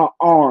holding her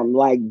arm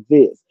like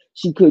this.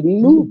 She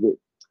couldn't move it.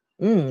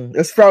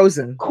 It's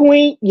frozen.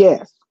 Queen,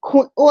 yes.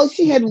 Well,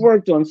 she had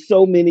worked on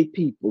so many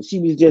people. She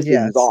was just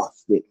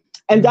exhausted.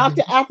 And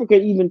Dr. Africa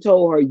even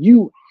told her,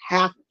 you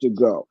have to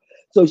go.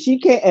 So she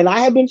can't, and I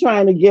have been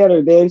trying to get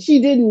her there, and she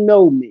didn't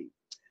know me.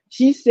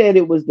 She said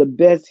it was the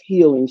best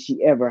healing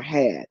she ever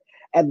had.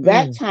 At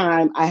that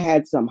time, I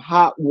had some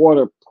hot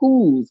water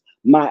pools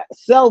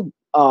myself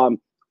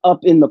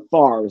up in the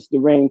forest, the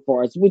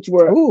rainforest, which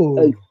were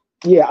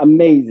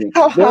amazing.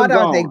 How hot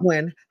are they,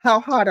 Gwen? How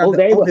hot are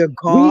they? They're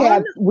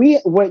gone.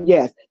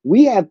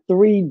 We had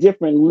 3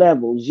 different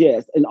levels.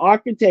 Yes, an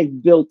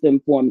architect built them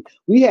for me.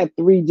 We had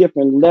 3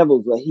 different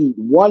levels of heat.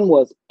 One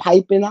was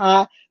piping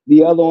hot,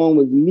 the other one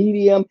was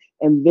medium,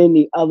 and then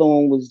the other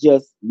one was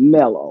just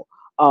mellow.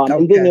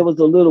 And then there was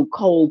a little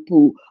cold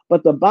pool.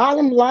 But the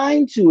bottom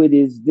line to it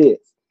is this: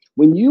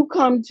 when you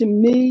come to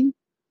me,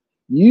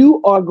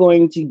 you are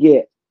going to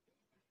get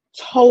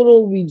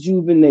total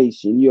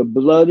rejuvenation. Your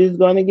blood is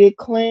going to get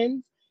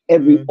cleansed.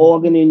 Every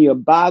organ in your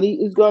body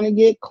is going to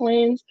get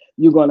cleansed.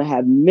 You're going to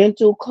have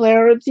mental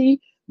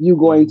clarity. You're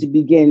going to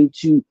begin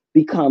to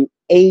become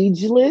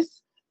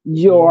ageless.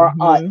 Your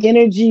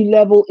energy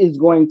level is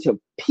going to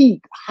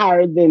peak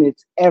higher than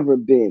it's ever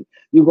been.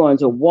 You're going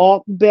to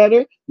walk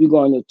better. You're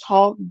going to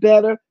talk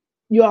better.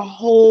 Your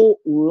whole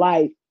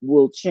life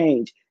will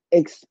change,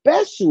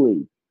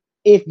 especially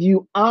if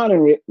you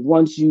honor it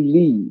once you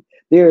leave.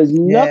 There is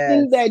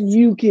nothing that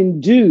you can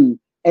do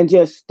and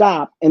just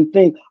stop and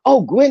think,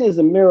 oh, Gwen is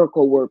a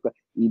miracle worker.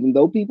 Even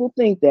though people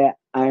think that,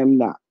 I am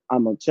not.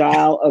 I'm a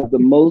child of the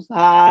Most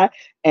High,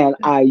 and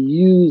I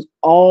use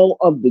all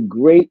of the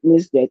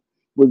greatness that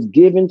was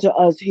given to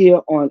us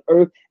here on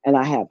earth, and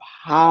I have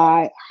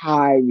high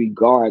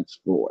regards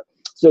for it.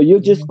 So you're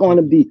just going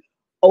to be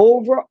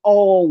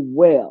overall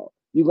well.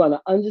 You're going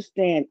to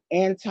understand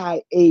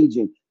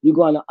anti-aging. You're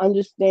going to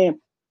understand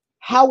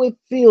how it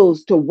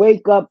feels to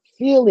wake up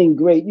feeling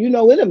great. You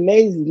know, it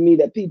amazes me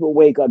that people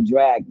wake up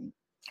dragging.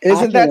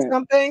 Isn't that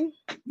something?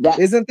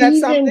 Isn't that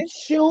something? Even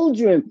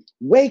children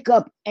wake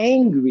up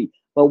angry.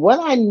 But what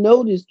I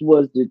noticed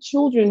was the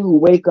children who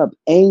wake up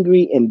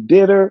angry and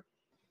bitter,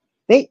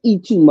 they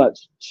eat too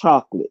much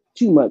chocolate,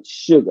 too much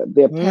sugar.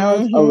 Their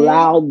parents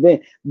allow them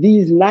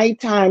these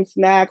nighttime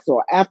snacks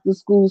or after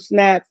school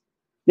snacks.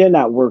 They're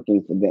not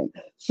working for them.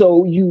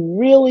 So you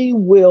really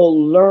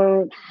will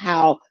learn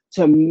how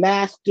to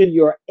master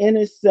your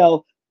inner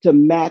self to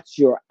match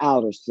your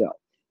outer self.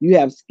 You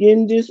have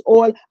skin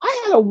disorder.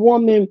 I had a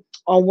woman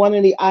on one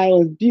of the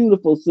islands,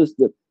 beautiful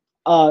sister,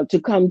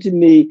 to come to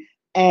me,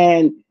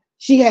 and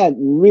she had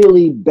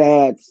really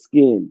bad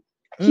skin.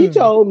 She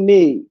told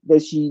me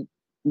that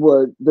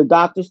the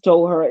doctors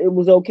told her it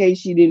was okay.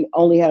 She didn't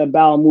only had a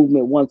bowel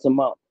movement once a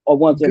month or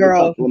once every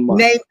couple of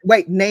months.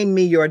 Name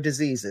me your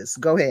diseases.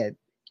 Go ahead.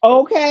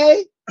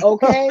 Okay.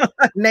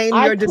 Name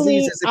your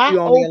diseases if you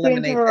only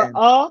eliminate them.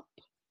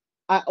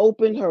 I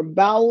opened her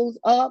bowels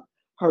up.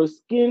 Her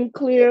skin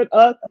cleared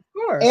up. Of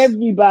course.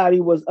 Everybody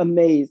was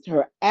amazed.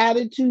 Her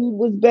attitude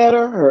was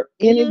better. Her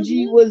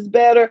energy was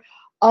better.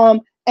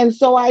 And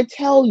so I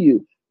tell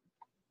you,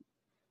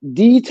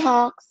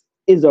 detox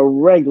is a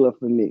regular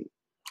for me.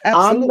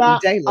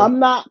 Absolutely. I'm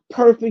not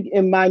perfect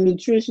in my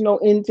nutritional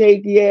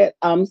intake yet.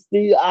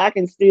 I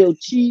can still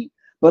cheat,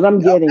 but I'm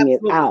getting it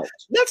out.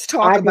 Let's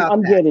talk about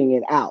I'm getting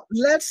it out.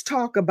 Let's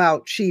talk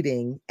about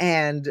cheating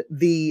and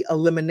the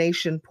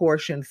elimination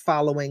portion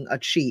following a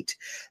cheat,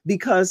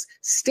 because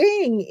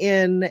staying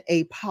in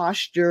a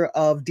posture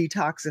of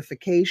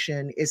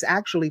detoxification is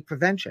actually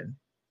prevention.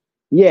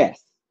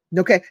 Yes.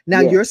 Okay. Now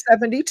you're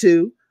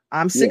 72.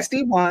 I'm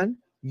 61.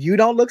 You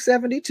don't look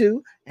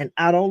 72, and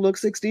I don't look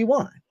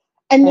 61.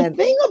 And the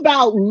thing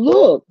about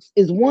looks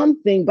is one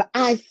thing, but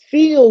I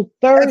feel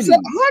 30.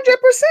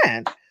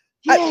 100%.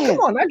 Yes. Come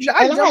on,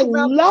 I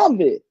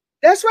love it.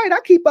 That's right. I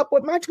keep up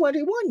with my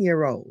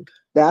 21-year-old.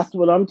 That's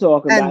what I'm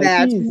talking about.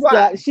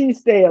 That's she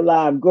stay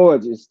alive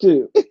gorgeous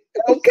too.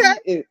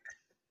 Okay.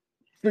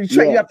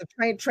 You have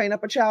to train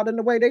up a child in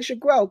the way they should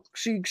grow.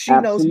 She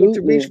knows what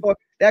to reach for.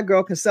 That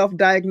girl can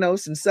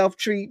self-diagnose and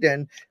self-treat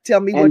and tell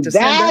me what to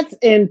send her. That's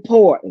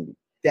important.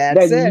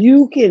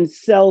 You can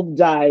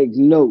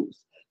self-diagnose.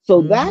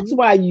 So that's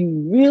why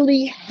you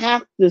really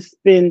have to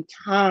spend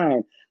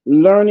time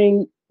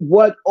learning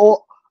what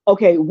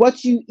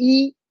you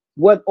eat,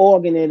 what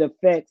organ it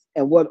affects,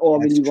 and what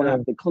organ you're going to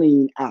have to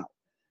clean out.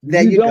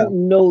 You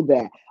don't know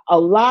that. A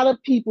lot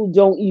of people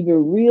don't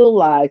even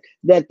realize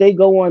that they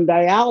go on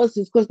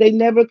dialysis because they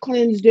never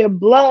cleanse their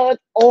blood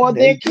or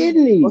their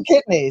kidneys.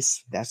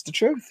 Kidneys. That's the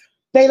truth.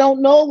 They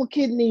don't know a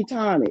kidney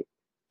tonic.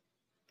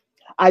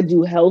 I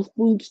do health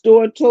food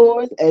store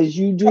tours, as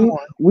you do.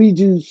 We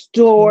do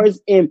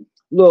stores in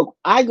Look,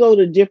 I go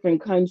to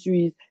different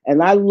countries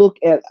and I look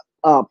at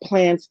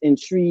plants and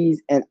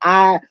trees, and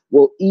I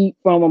will eat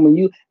from them,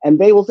 and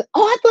they will say,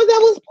 "Oh, I thought that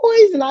was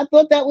poison. I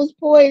thought that was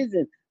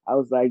poison." I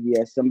was like,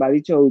 "Yes,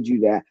 somebody told you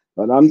that,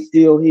 but I'm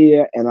still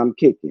here and I'm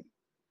kicking."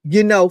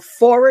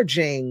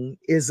 Foraging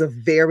is a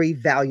very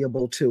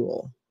valuable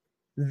tool.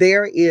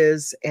 There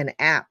is an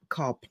app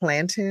called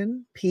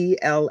Plantin,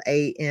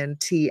 Plantin.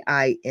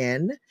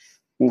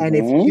 And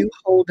if Mm-hmm. you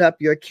hold up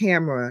your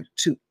camera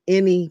to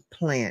any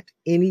plant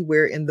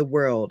anywhere in the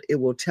world, it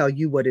will tell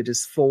you what it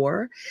is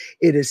for.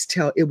 It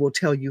will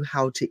tell you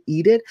how to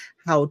eat it,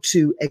 how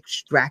to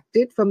extract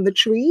it from the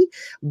tree,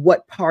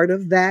 what part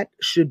of that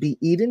should be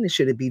eaten.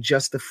 Should it be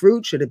just the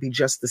fruit? Should it be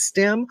just the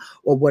stem?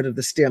 Or what are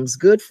the stems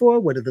good for?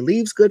 What are the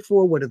leaves good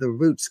for? What are the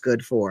roots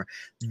good for?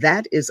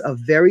 That is a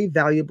very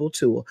valuable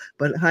tool.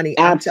 But honey,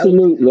 I'm telling you.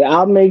 Absolutely.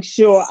 I'll make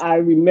sure I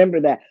remember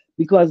that,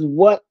 because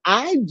what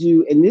I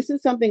do, and this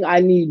is something I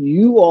need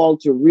you all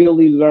to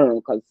really learn,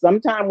 because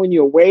sometimes when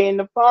you're way in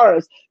the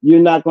forest, you're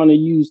not going to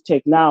use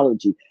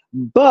technology.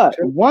 But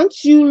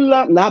once you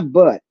learn, not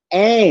but,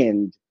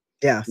 and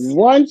Yes.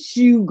 once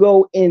you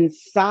go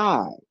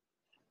inside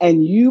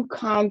and you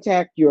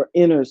contact your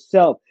inner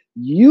self,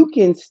 you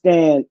can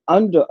stand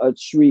under a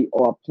tree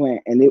or a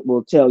plant and it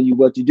will tell you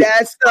what to do.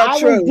 That's so I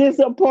true. was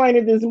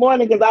disappointed this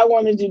morning because I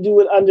wanted to do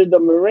it under the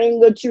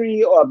moringa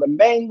tree or the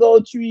mango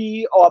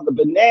tree or the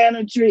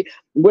banana tree.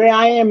 Where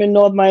I am in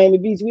North Miami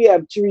Beach, we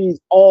have trees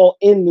all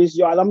in this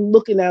yard. I'm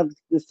looking at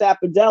the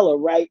sapodilla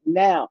right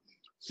now.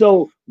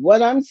 So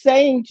what I'm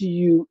saying to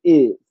you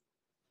is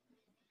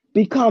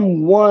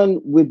become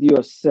one with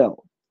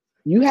yourself.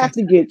 You have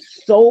to get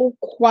so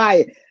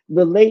quiet.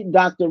 The late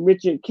Dr.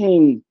 Richard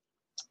King,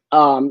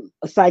 a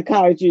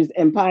psychiatrist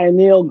and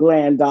pineal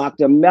gland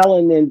doctor,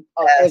 melanin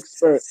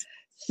expert,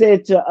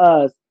 said to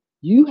us,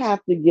 you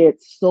have to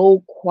get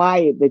so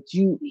quiet that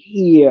you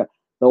hear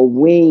the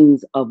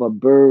wings of a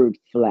bird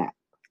flap.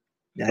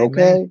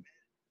 Okay?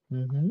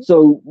 Mm-hmm.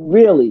 So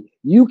really,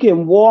 you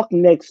can walk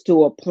next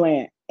to a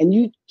plant and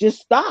you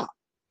just stop.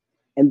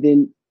 And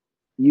then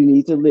you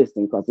need to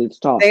listen because it's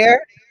talking.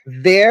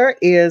 There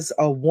is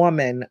a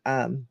woman,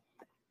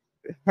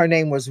 her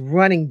name was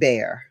Running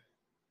Bear,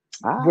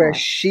 where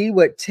she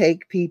would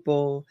take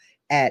people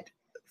at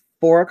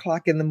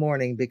 4:00 in the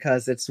morning,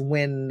 because it's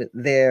when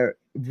they're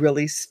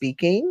really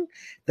speaking,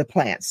 the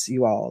plants,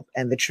 you all,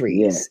 and the trees.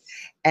 Yes.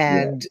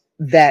 And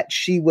that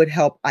she would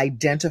help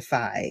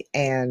identify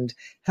and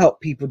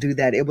help people do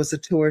that. It was a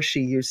tour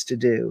she used to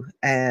do.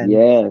 And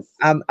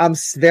I'm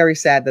very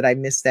sad that I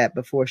missed that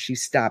before she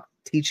stopped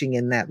teaching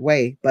in that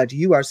way. But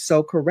you are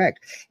so correct.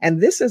 And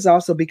this is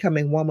also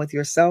becoming one with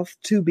yourself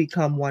to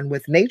become one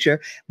with nature,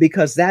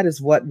 because that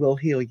is what will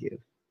heal you.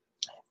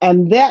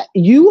 And that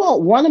you are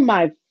one of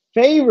my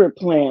favorite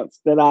plants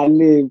that I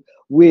live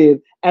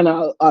with. And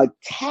a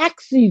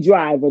taxi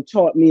driver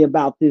taught me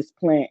about this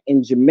plant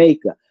in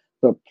Jamaica,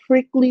 the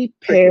prickly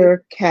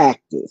pear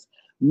cactus,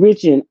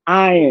 rich in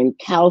iron,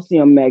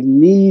 calcium,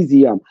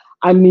 magnesium.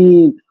 I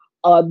mean,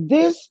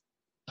 this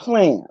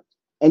plant,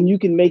 and you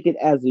can make it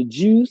as a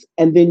juice,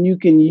 and then you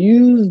can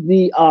use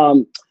the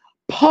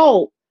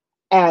pulp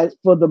as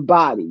for the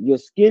body. Your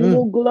skin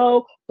will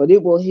glow, but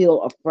it will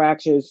heal a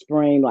fractured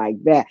sprain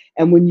like that.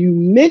 And when you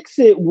mix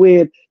it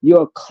with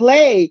your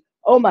clay,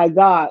 oh my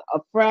God, a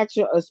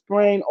fracture, a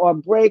sprain, or a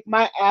break,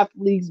 my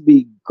athletes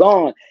be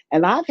gone.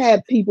 And I've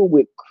had people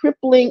with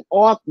crippling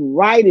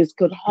arthritis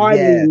could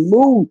hardly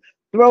move,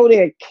 throw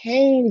their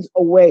canes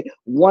away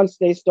once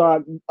they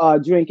start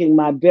drinking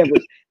my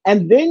beverage.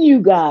 And then you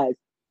guys,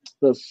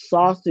 the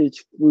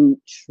sausage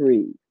fruit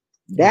tree.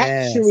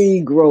 That tree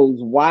grows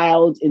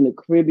wild in the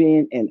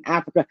Caribbean and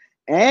Africa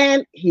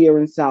and here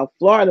in South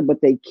Florida,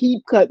 but they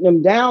keep cutting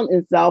them down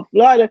in South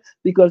Florida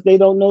because they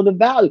don't know the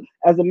value.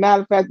 As a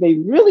matter of fact, they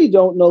really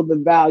don't know the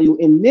value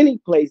in many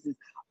places.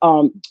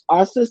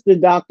 Our sister,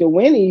 Dr.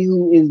 Winnie,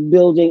 who is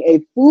building a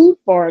food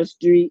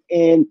forestry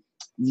in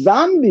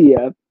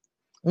Zambia,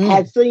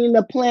 had seen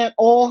the plant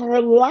all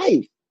her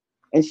life,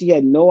 and she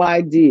had no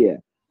idea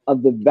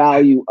of the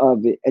value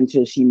of it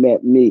until she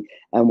met me.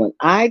 And when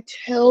I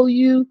tell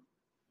you,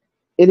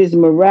 it is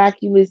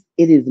miraculous.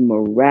 It is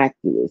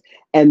miraculous.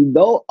 And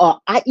though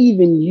I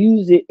even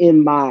use it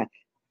in my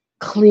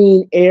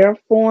clean air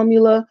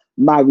formula,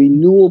 my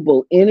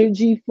renewable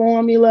energy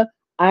formula,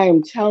 I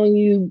am telling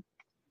you,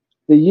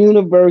 the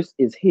universe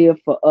is here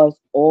for us.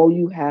 All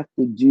you have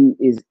to do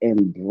is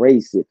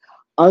embrace it.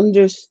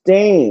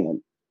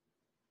 Understand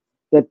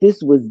that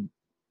this was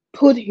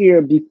put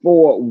here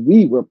before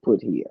we were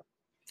put here.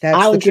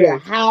 I don't care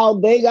how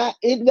they got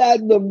it,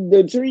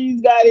 the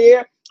trees got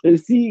here, the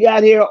sea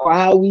got here, or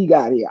how we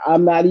got here.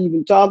 I'm not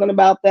even talking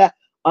about that.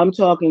 I'm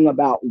talking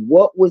about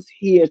what was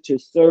here to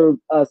serve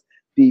us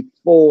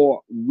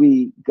before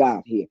we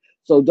got here.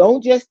 So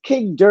don't just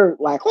kick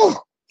dirt like,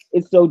 oh,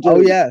 it's so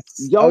dirty.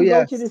 Don't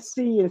go to the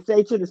sea and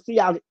say to the sea,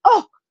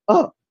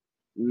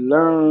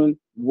 learn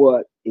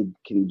what it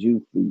can do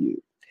for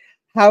you.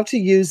 How to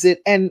use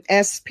it. And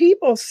as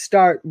people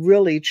start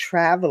really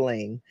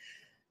traveling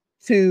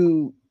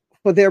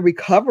for their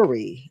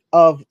recovery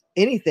of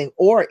anything,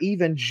 or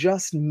even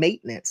just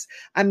maintenance.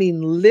 I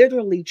mean,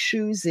 literally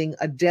choosing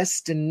a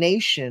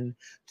destination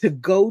to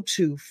go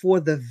to for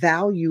the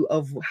value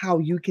of how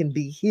you can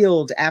be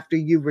healed after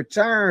you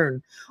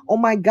return. Oh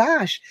my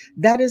gosh,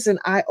 that is an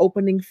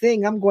eye-opening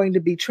thing. I'm going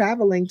to be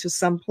traveling to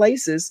some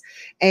places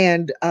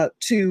and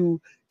to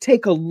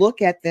take a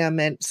look at them,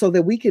 and so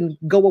that we can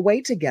go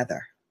away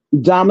together.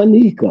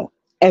 Dominica,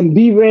 and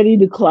be ready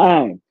to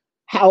climb.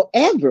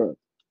 However,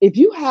 if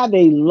you have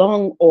a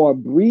lung or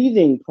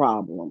breathing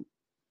problem,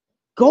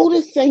 go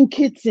to St.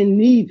 Kitts and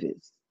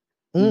Nevis.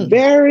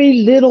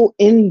 Very little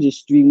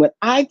industry. When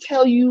I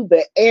tell you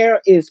the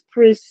air is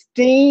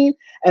pristine,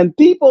 and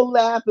people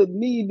laugh at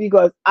me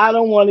because I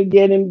don't want to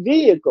get in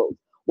vehicles.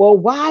 Well,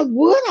 why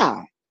would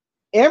I?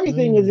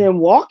 Everything is in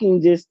walking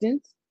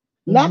distance.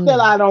 Not that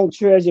I don't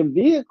treasure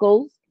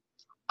vehicles.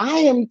 I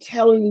am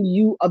telling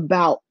you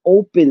about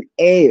open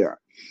air.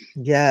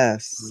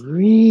 Yes.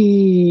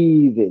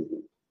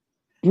 Breathing.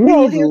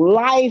 Breathe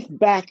life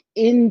back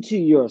into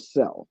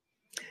yourself.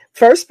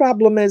 First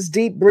problem is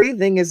deep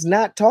breathing is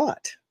not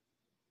taught.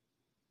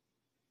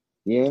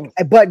 Yeah.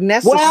 But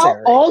necessary.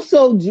 Well,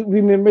 also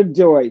remember,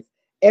 Joyce,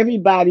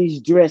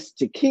 everybody's dressed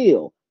to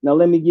kill. Now,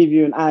 let me give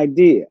you an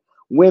idea.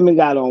 Women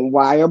got on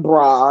wire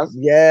bras.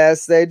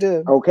 Yes, they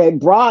do. Okay.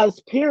 Bras,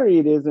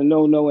 period, is a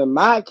no-no in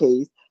my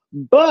case.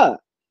 But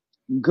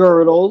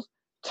girdles,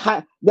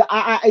 I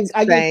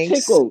get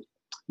tickled.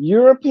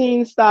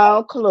 European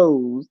style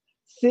clothes,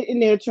 sitting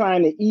there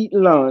trying to eat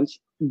lunch,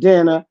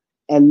 dinner,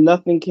 and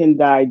nothing can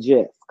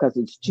digest because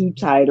it's too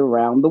tight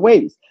around the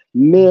waist.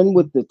 Men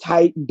with the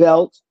tight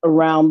belts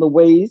around the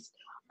waist.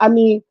 I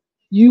mean,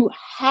 you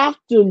have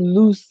to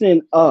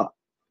loosen up.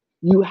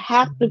 You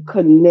have to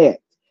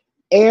connect.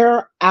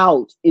 Air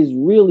out is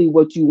really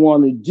what you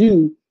want to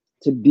do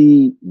to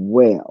be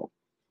well.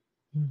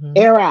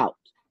 Air out.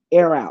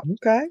 Air out.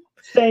 Okay.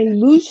 St.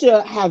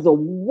 Lucia has a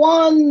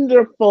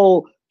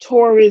wonderful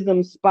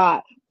tourism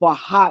spot for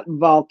hot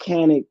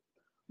volcanic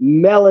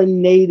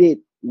melanated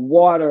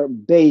water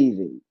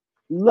bathing.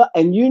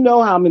 And you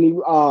know how many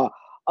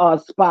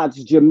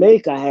spots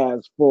Jamaica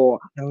has for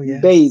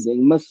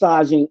bathing,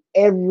 massaging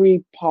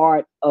every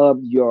part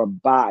of your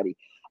body.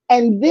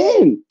 And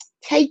then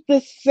take the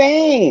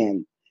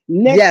sand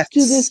next to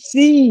the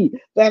sea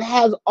that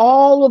has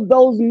all of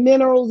those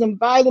minerals and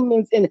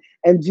vitamins in it,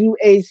 and do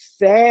a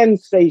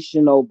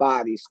sensational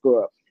body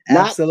scrub.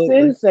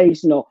 Absolutely. Not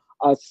sensational,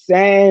 a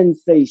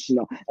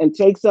sensational. And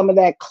take some of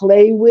that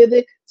clay with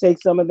it,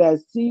 take some of that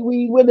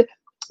seaweed with it.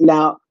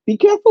 Now, be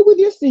careful with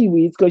your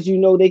seaweeds because you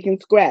know they can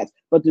scratch,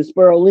 but the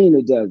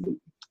spirulina doesn't.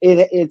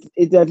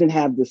 It doesn't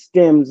have the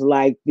stems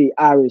like the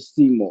Irish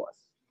sea moss.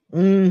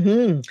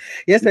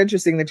 Yes,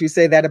 interesting that you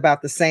say that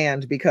about the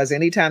sand, because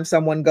anytime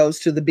someone goes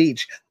to the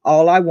beach,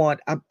 all I want,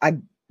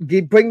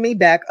 bring me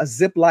back a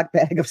Ziploc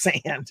bag of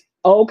sand.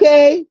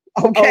 Okay.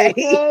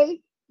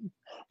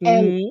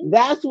 And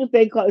that's what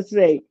they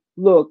say.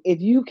 Look,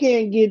 if you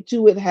can't get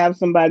to it, have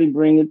somebody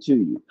bring it to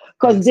you.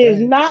 Because there's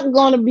not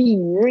going to be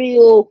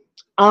real,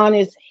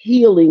 honest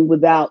healing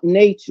without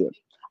nature.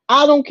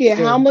 I don't care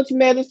how much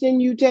medicine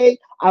you take.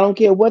 I don't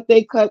care what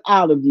they cut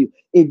out of you.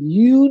 If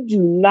you do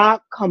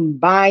not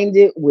combine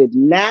it with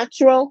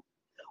natural,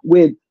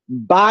 with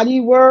body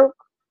work,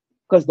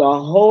 because the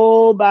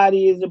whole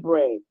body is a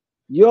brain,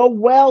 your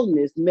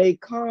wellness may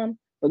come,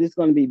 but it's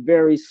going to be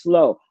very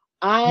slow.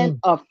 I'm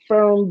a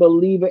firm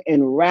believer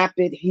in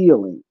rapid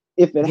healing.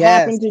 If it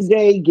happened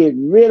today, get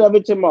rid of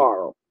it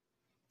tomorrow.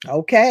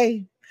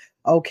 Okay.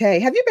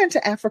 Have you been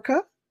to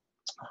Africa?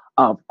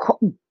 Of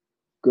course.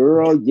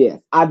 Girl, yes.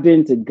 I've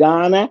been to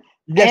Ghana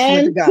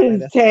and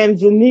to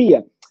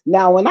Tanzania.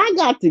 Now, when I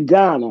got to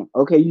Ghana,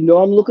 okay, you know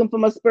I'm looking for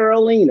my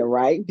spirulina,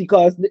 right?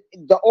 Because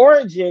the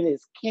origin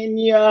is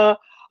Kenya,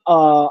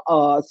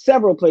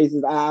 several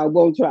places. I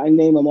won't try and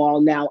name them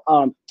all now.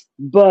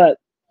 But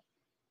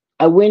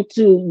I went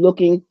to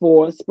looking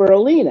for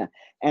spirulina,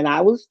 and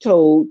I was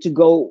told to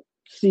go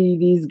see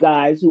these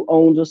guys who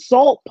owned a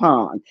salt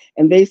pond.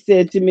 And they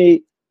said to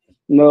me,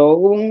 no,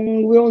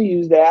 we don't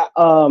use that.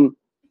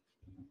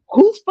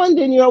 Who's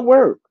funding your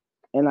work?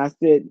 And I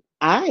said,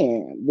 I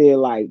am. They're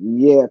like,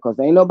 yeah, because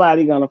ain't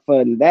nobody going to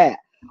fund that.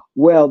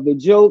 Well, the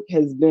joke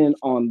has been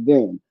on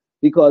them,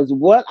 because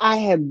what I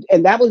have,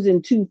 and that was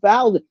in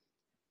 2000.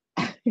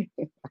 I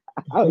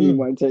don't even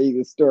want to tell you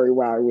the story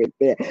why I went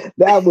there.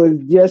 That was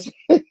just,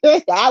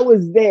 I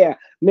was there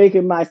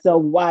making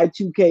myself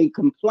Y2K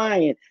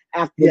compliant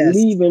after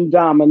leaving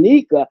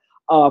Dominica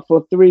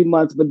for 3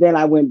 months. But then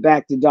I went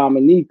back to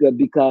Dominica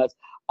because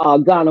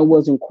Ghana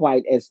wasn't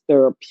quite as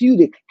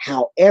therapeutic.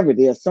 However,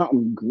 there's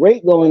something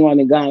great going on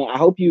in Ghana. I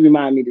hope you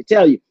remind me to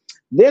tell you.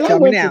 Then I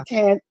went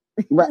to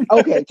right,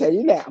 okay, tell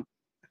you now.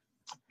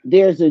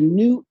 There's a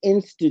new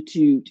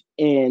institute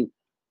in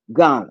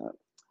Ghana.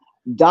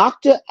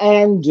 Dr.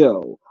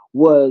 Ando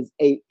was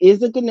a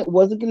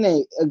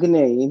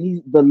Ghanaian.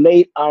 He's the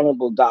late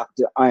Honorable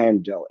Dr.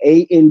 Ando,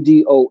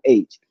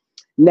 Andoh.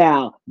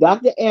 Now,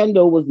 Dr.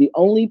 Ando was the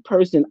only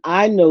person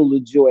I know,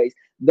 LaJoyce,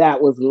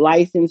 that was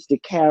licensed to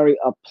carry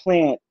a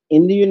plant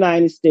in the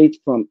United States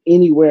from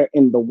anywhere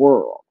in the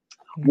world.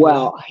 Wow.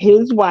 Well,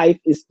 his wife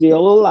is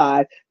still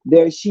alive.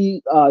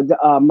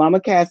 Mama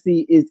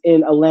Cassie is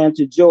in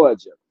Atlanta,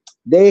 Georgia.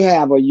 They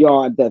have a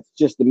yard that's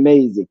just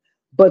amazing.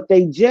 But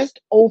they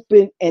just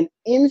opened an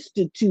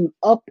institute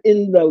up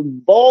in the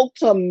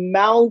Volta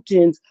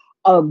Mountains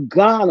of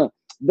Ghana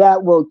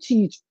that will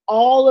teach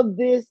all of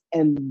this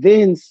and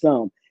then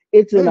some.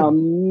 It's an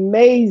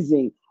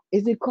amazing.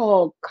 Is it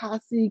called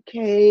Kasi,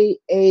 Kasi,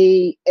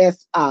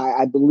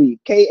 I believe,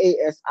 Kasi?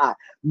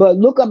 But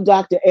look up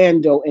Dr.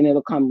 Ando and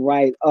it'll come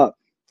right up.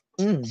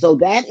 So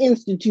that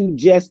institute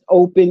just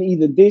opened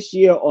either this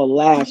year or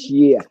last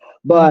year.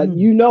 But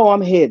you know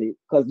I'm headed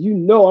because you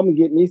know I'm gonna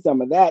get me some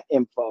of that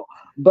info.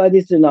 But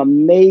it's an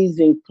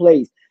amazing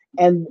place.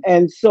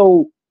 And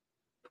so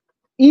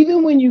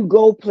even when you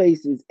go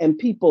places and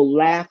people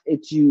laugh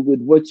at you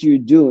with what you're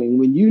doing,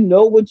 when you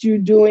know what you're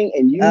doing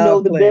and you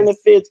know the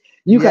benefits,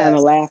 you kind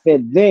of laugh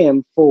at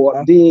them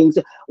for being,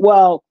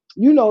 well,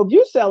 you know, if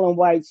you're selling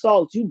white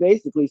salt, you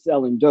basically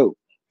selling dope.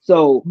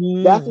 So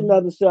that's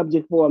another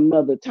subject for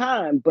another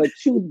time. But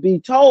truth be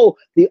told,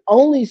 the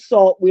only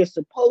salt we're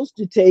supposed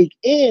to take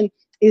in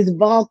is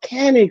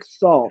volcanic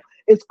salt.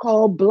 It's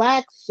called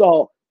black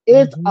salt.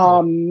 It's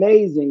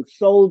amazing.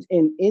 Sold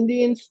in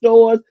Indian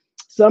stores,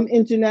 some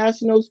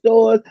international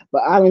stores,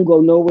 but I don't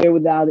go nowhere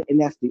without it. And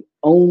that's the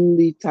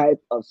only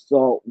type of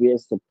salt we're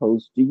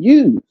supposed to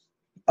use.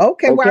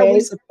 Okay, why are we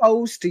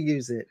supposed to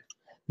use it?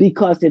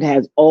 Because it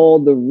has all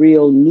the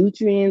real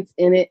nutrients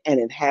in it and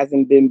it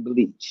hasn't been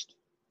bleached.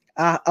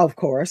 Of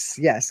course,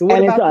 yes. So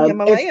what about the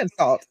Himalayan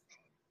salt?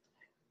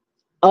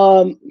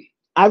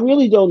 I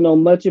really don't know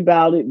much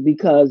about it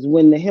because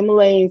when the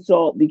Himalayan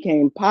salt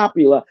became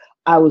popular,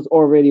 I was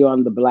already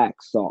on the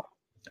black salt.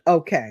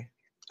 Okay.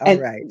 All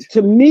right.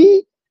 To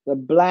me, the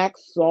black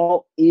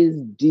salt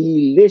is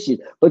delicious,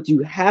 but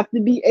you have to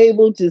be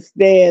able to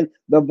stand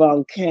the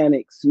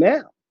volcanic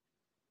smell.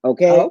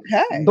 Okay.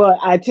 But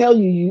I tell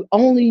you, you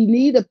only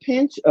need a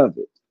pinch of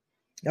it.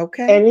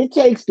 Okay. And it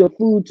takes the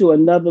food to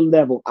another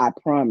level, I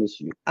promise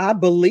you. I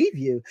believe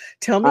you.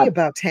 Tell me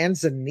about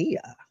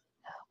Tanzania.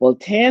 Well,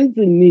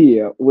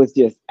 Tanzania was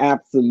just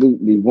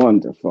absolutely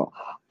wonderful.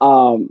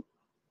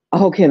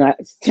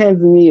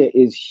 Tanzania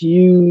is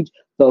huge.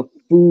 The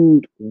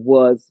food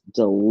was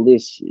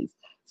delicious.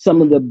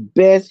 Some of the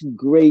best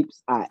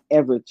grapes I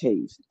ever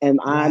tasted. And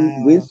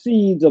I'm with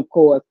seeds, of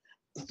course,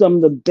 some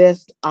of the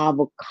best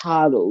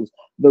avocados,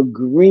 the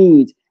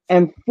greens,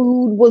 and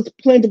food was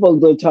plentiful.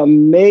 The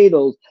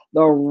tomatoes,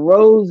 the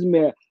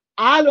rosemary.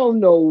 I don't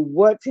know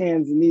what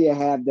Tanzania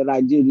had that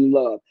I didn't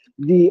love.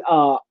 The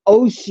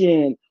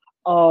ocean,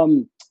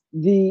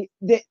 the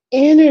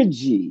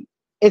energy.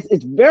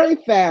 It's very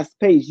fast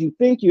paced. You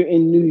think you're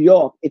in New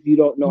York if you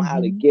don't know how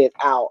to get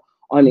out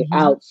on the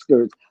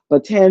outskirts.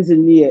 But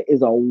Tanzania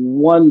is a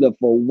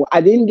wonderful.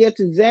 I didn't get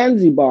to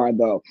Zanzibar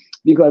though,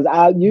 because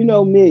you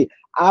know me,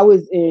 I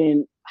was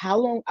in how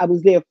long? I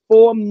was there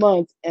 4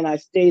 months and I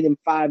stayed in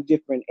 5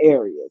 different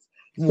areas.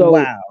 So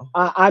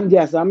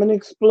I'm an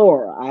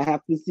explorer. I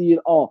have to see it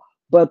all.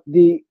 But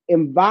the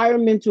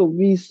environmental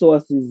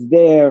resources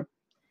there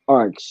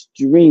are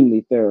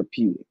extremely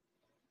therapeutic.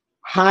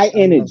 High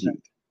energy.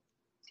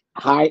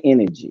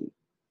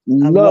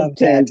 Love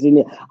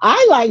Tanzania.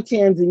 I like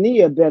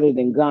Tanzania better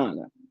than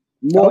Ghana.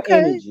 More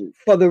energy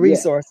for the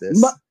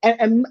resources.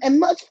 And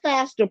much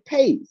faster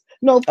pace.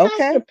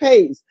 Faster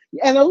pace.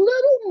 And a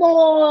little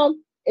more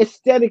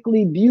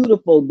aesthetically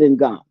beautiful than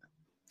Ghana.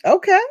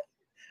 Okay.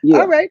 Yeah.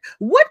 All right.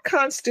 What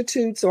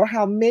constitutes or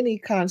how many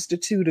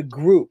constitute a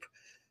group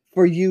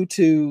for you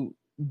to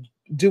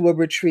do a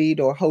retreat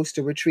or host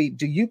a retreat?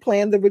 Do you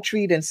plan the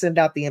retreat and send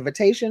out the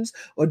invitations,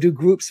 or do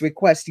groups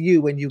request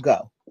you when you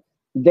go?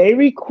 They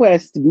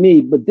request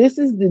me, but this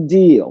is the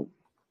deal.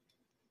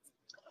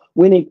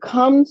 When it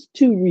comes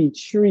to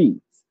retreats,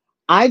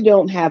 I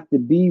don't have to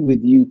be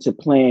with you to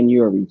plan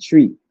your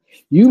retreat.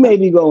 You may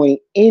be going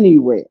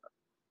anywhere.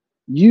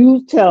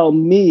 You tell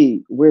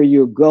me where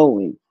you're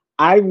going.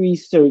 I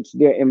research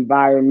their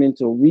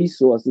environmental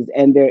resources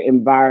and their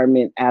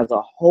environment as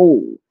a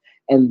whole.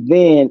 And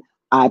then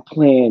I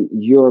plan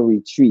your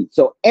retreat.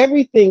 So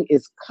everything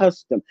is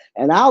custom.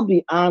 And I'll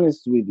be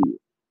honest with you,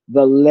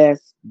 the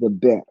less, the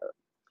better.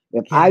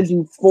 If I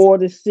do 4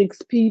 to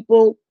 6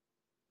 people,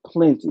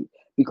 plenty,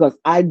 because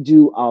I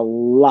do a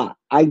lot.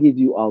 I give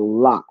you a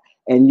lot.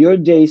 And your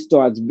day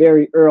starts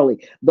very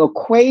early. The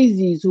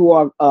Quasies, who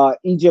are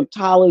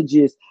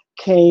Egyptologists,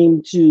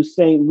 came to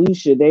St.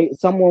 Lucia.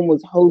 Someone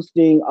was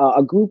hosting,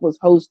 a group was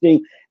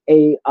hosting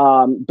a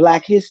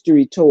Black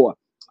History tour.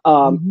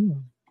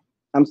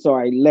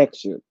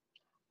 Lecture.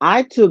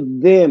 I took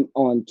them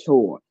on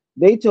tour.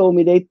 They told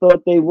me they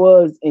thought they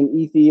was in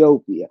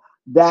Ethiopia.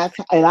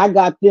 And I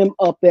got them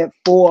up at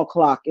 4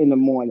 o'clock in the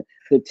morning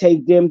to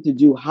take them to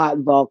do hot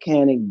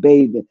volcanic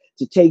bathing,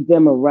 to take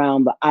them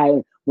around the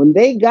island. When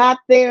they got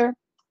there,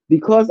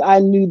 because I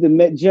knew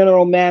the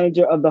general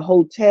manager of the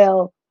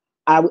hotel,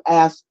 I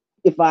asked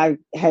if I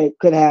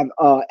could have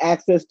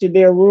access to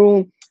their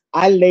room.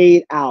 I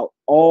laid out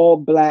all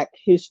Black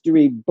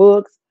history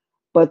books.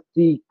 but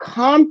the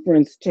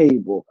conference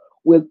table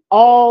with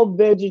all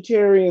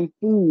vegetarian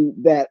food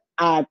that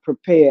I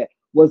prepared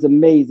was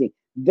amazing.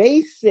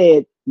 They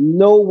said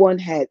no one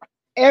had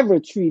ever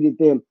treated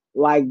them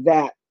like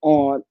that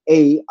on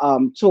a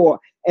tour,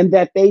 and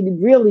that they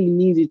really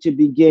needed to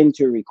begin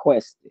to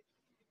request it.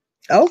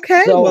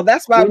 Okay, well, So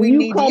that's why when we you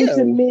need come to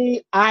you.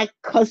 me, I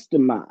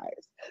customize.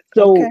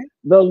 Okay. So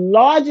the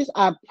largest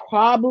I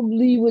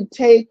probably would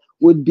take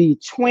would be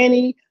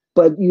 20,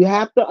 but you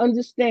have to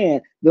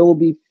understand there will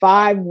be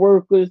 5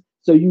 workers,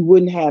 so you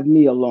wouldn't have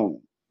me alone.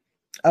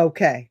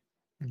 Okay.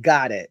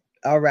 Got it.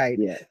 All right.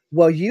 Yeah.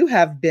 Well, you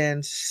have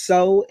been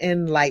so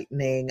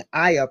enlightening.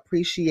 I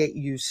appreciate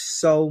you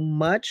so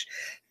much.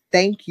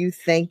 Thank you.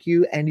 Thank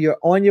you. And you're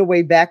on your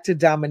way back to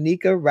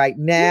Dominica right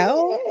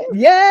now.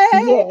 Yes.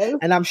 Yay! Yes.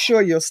 And I'm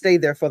sure you'll stay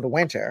there for the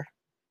winter.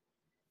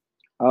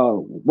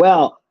 Oh,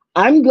 well,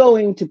 I'm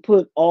going to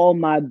put all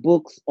my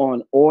books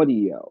on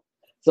audio.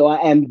 So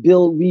I am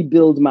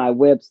rebuild my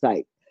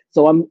website.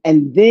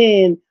 And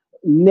then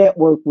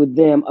network with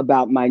them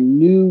about my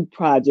new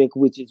project,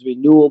 which is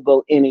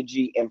renewable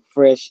energy and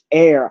fresh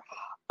air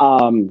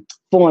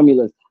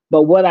formulas.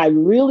 But what I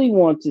really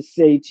want to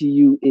say to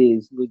you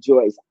is,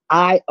 LaJoyce,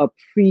 I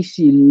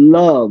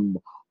love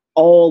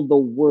all the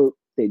work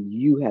that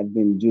you have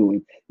been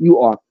doing. You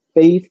are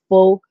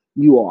faithful,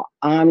 you are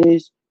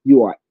honest,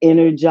 you are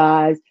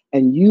energized,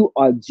 and you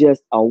are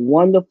just a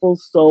wonderful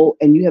soul,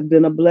 and you have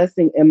been a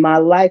blessing in my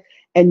life.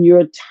 And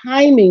your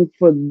timing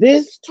for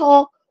this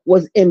talk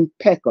was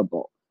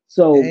impeccable.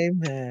 So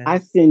Amen. I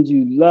send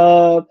you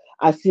love.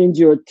 I send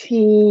your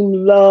team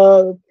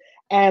love.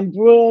 And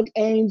Brooke,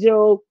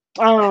 Angel,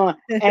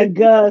 and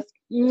Gus.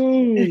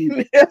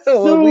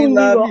 Well, Soon we we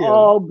love will you.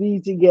 all be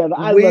together.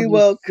 I We love you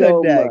will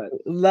so connect. much.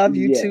 Love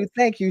you Yes. too.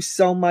 Thank you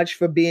so much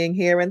for being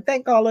here. And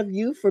thank all of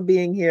you for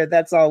being here.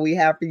 That's all we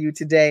have for you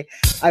today.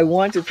 I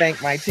want to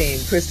thank my team,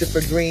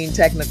 Christopher Green,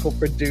 technical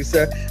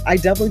producer,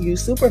 IW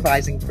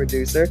supervising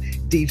producer,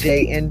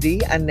 DJ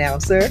ND,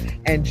 announcer,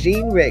 and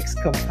Gene Ricks,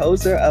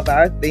 composer of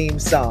our theme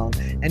song.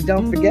 And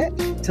don't forget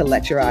to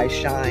let your eyes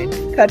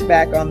shine, cut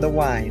back on the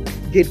wine,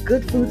 get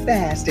good food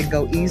fast, and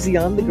go easy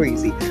on the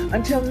greasy.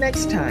 Until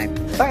next time,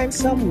 find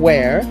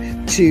somewhere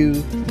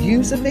to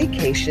use a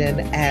vacation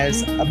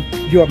as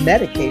your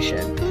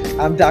medication.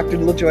 I'm Dr.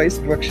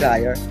 LaJoyce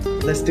Brookshire.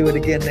 Let's do it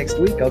again next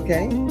week,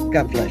 okay?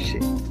 God bless you.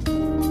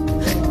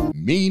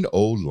 Mean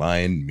Old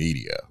Lion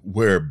Media,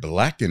 where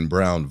Black and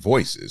brown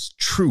voices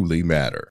truly matter.